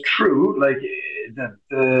idea is true. Like,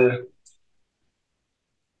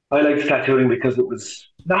 I liked tattooing because it was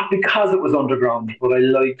not because it was underground, but I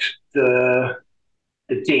liked the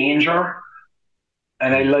danger.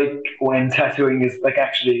 And I like when tattooing is like,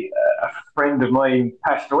 actually, a friend of mine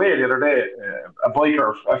passed away the other day, a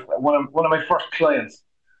biker, one of my first clients.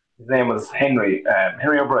 His name was Henry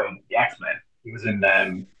O'Brien, the Axeman. He was in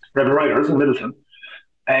Rebel Riders in Middleton.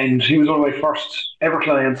 And he was one of my first ever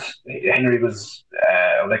clients. Henry was,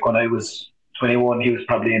 like, when I was 21, he was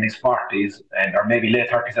probably in his 40s, or maybe late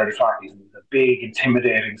 30s, early 40s. He was a big,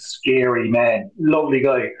 intimidating, scary man, lovely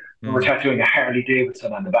guy. We were tattooing a Harley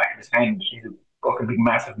Davidson on the back of his hand. He's a fucking big,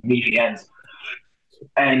 massive, meaty ends.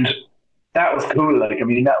 And that was cool. Like, I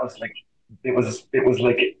mean, that was like, it was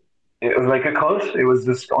like a cult. It was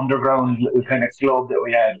this underground little kind of club that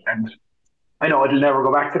we had. And I know it'll never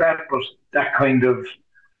go back to that, but that kind of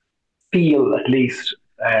feel, at least,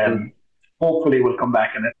 hopefully will come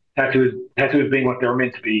back. And tattoos being what they're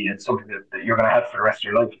meant to be, and something that you're going to have for the rest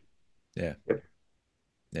of your life. Yeah.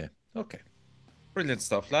 Okay. Brilliant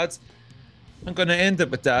stuff, lads. I'm going to end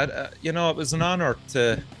it with that. It was an honor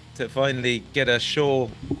to finally get a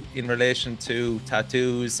show in relation to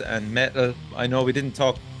tattoos and metal. I know we didn't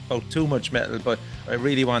talk about too much metal, but I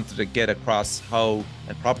really wanted to get across how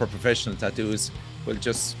a proper professional tattoos will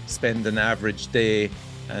just spend an average day,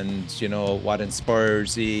 and what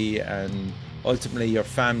inspires you, and ultimately your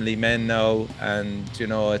family men now, and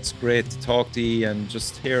it's great to talk to you and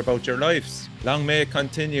just hear about your lives. Long may it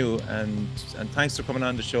continue, and thanks for coming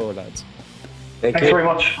on the show, lads. Thanks very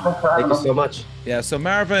much. Thank you so much. Yeah, so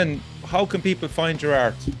Marvin, how can people find your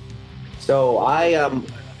art? So I'm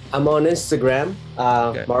on Instagram.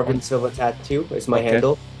 Marvin Silva Tattoo is my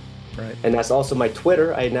handle. Right. And that's also my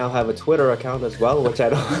Twitter. I now have a Twitter account as well, which I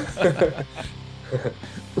don't.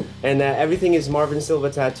 And everything is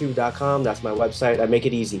marvinsilvatattoo.com. That's my website. I make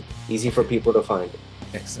it easy for people to find.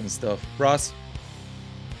 Excellent stuff. Ross?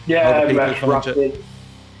 Yeah,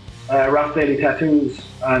 Ross Daly Tattoos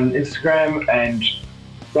on Instagram, and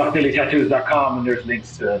rossdailytattoos.com, and there's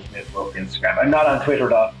links to Facebook, Instagram. I'm not on Twitter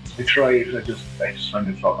though. I tried. I just find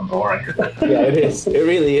it fucking boring. Yeah, it is. It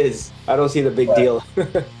really is. I don't see the big deal.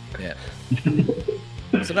 Yeah.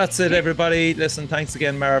 So that's it, everybody. Listen, thanks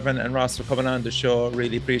again, Marvin and Ross, for coming on the show.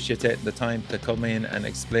 Really appreciate taking the time to come in and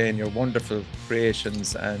explain your wonderful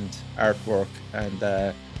creations and artwork.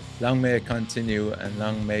 And long may it continue, and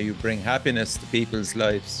long may you bring happiness to people's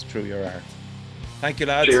lives through your art. Thank you,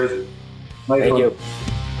 lads. Cheers. Thank you.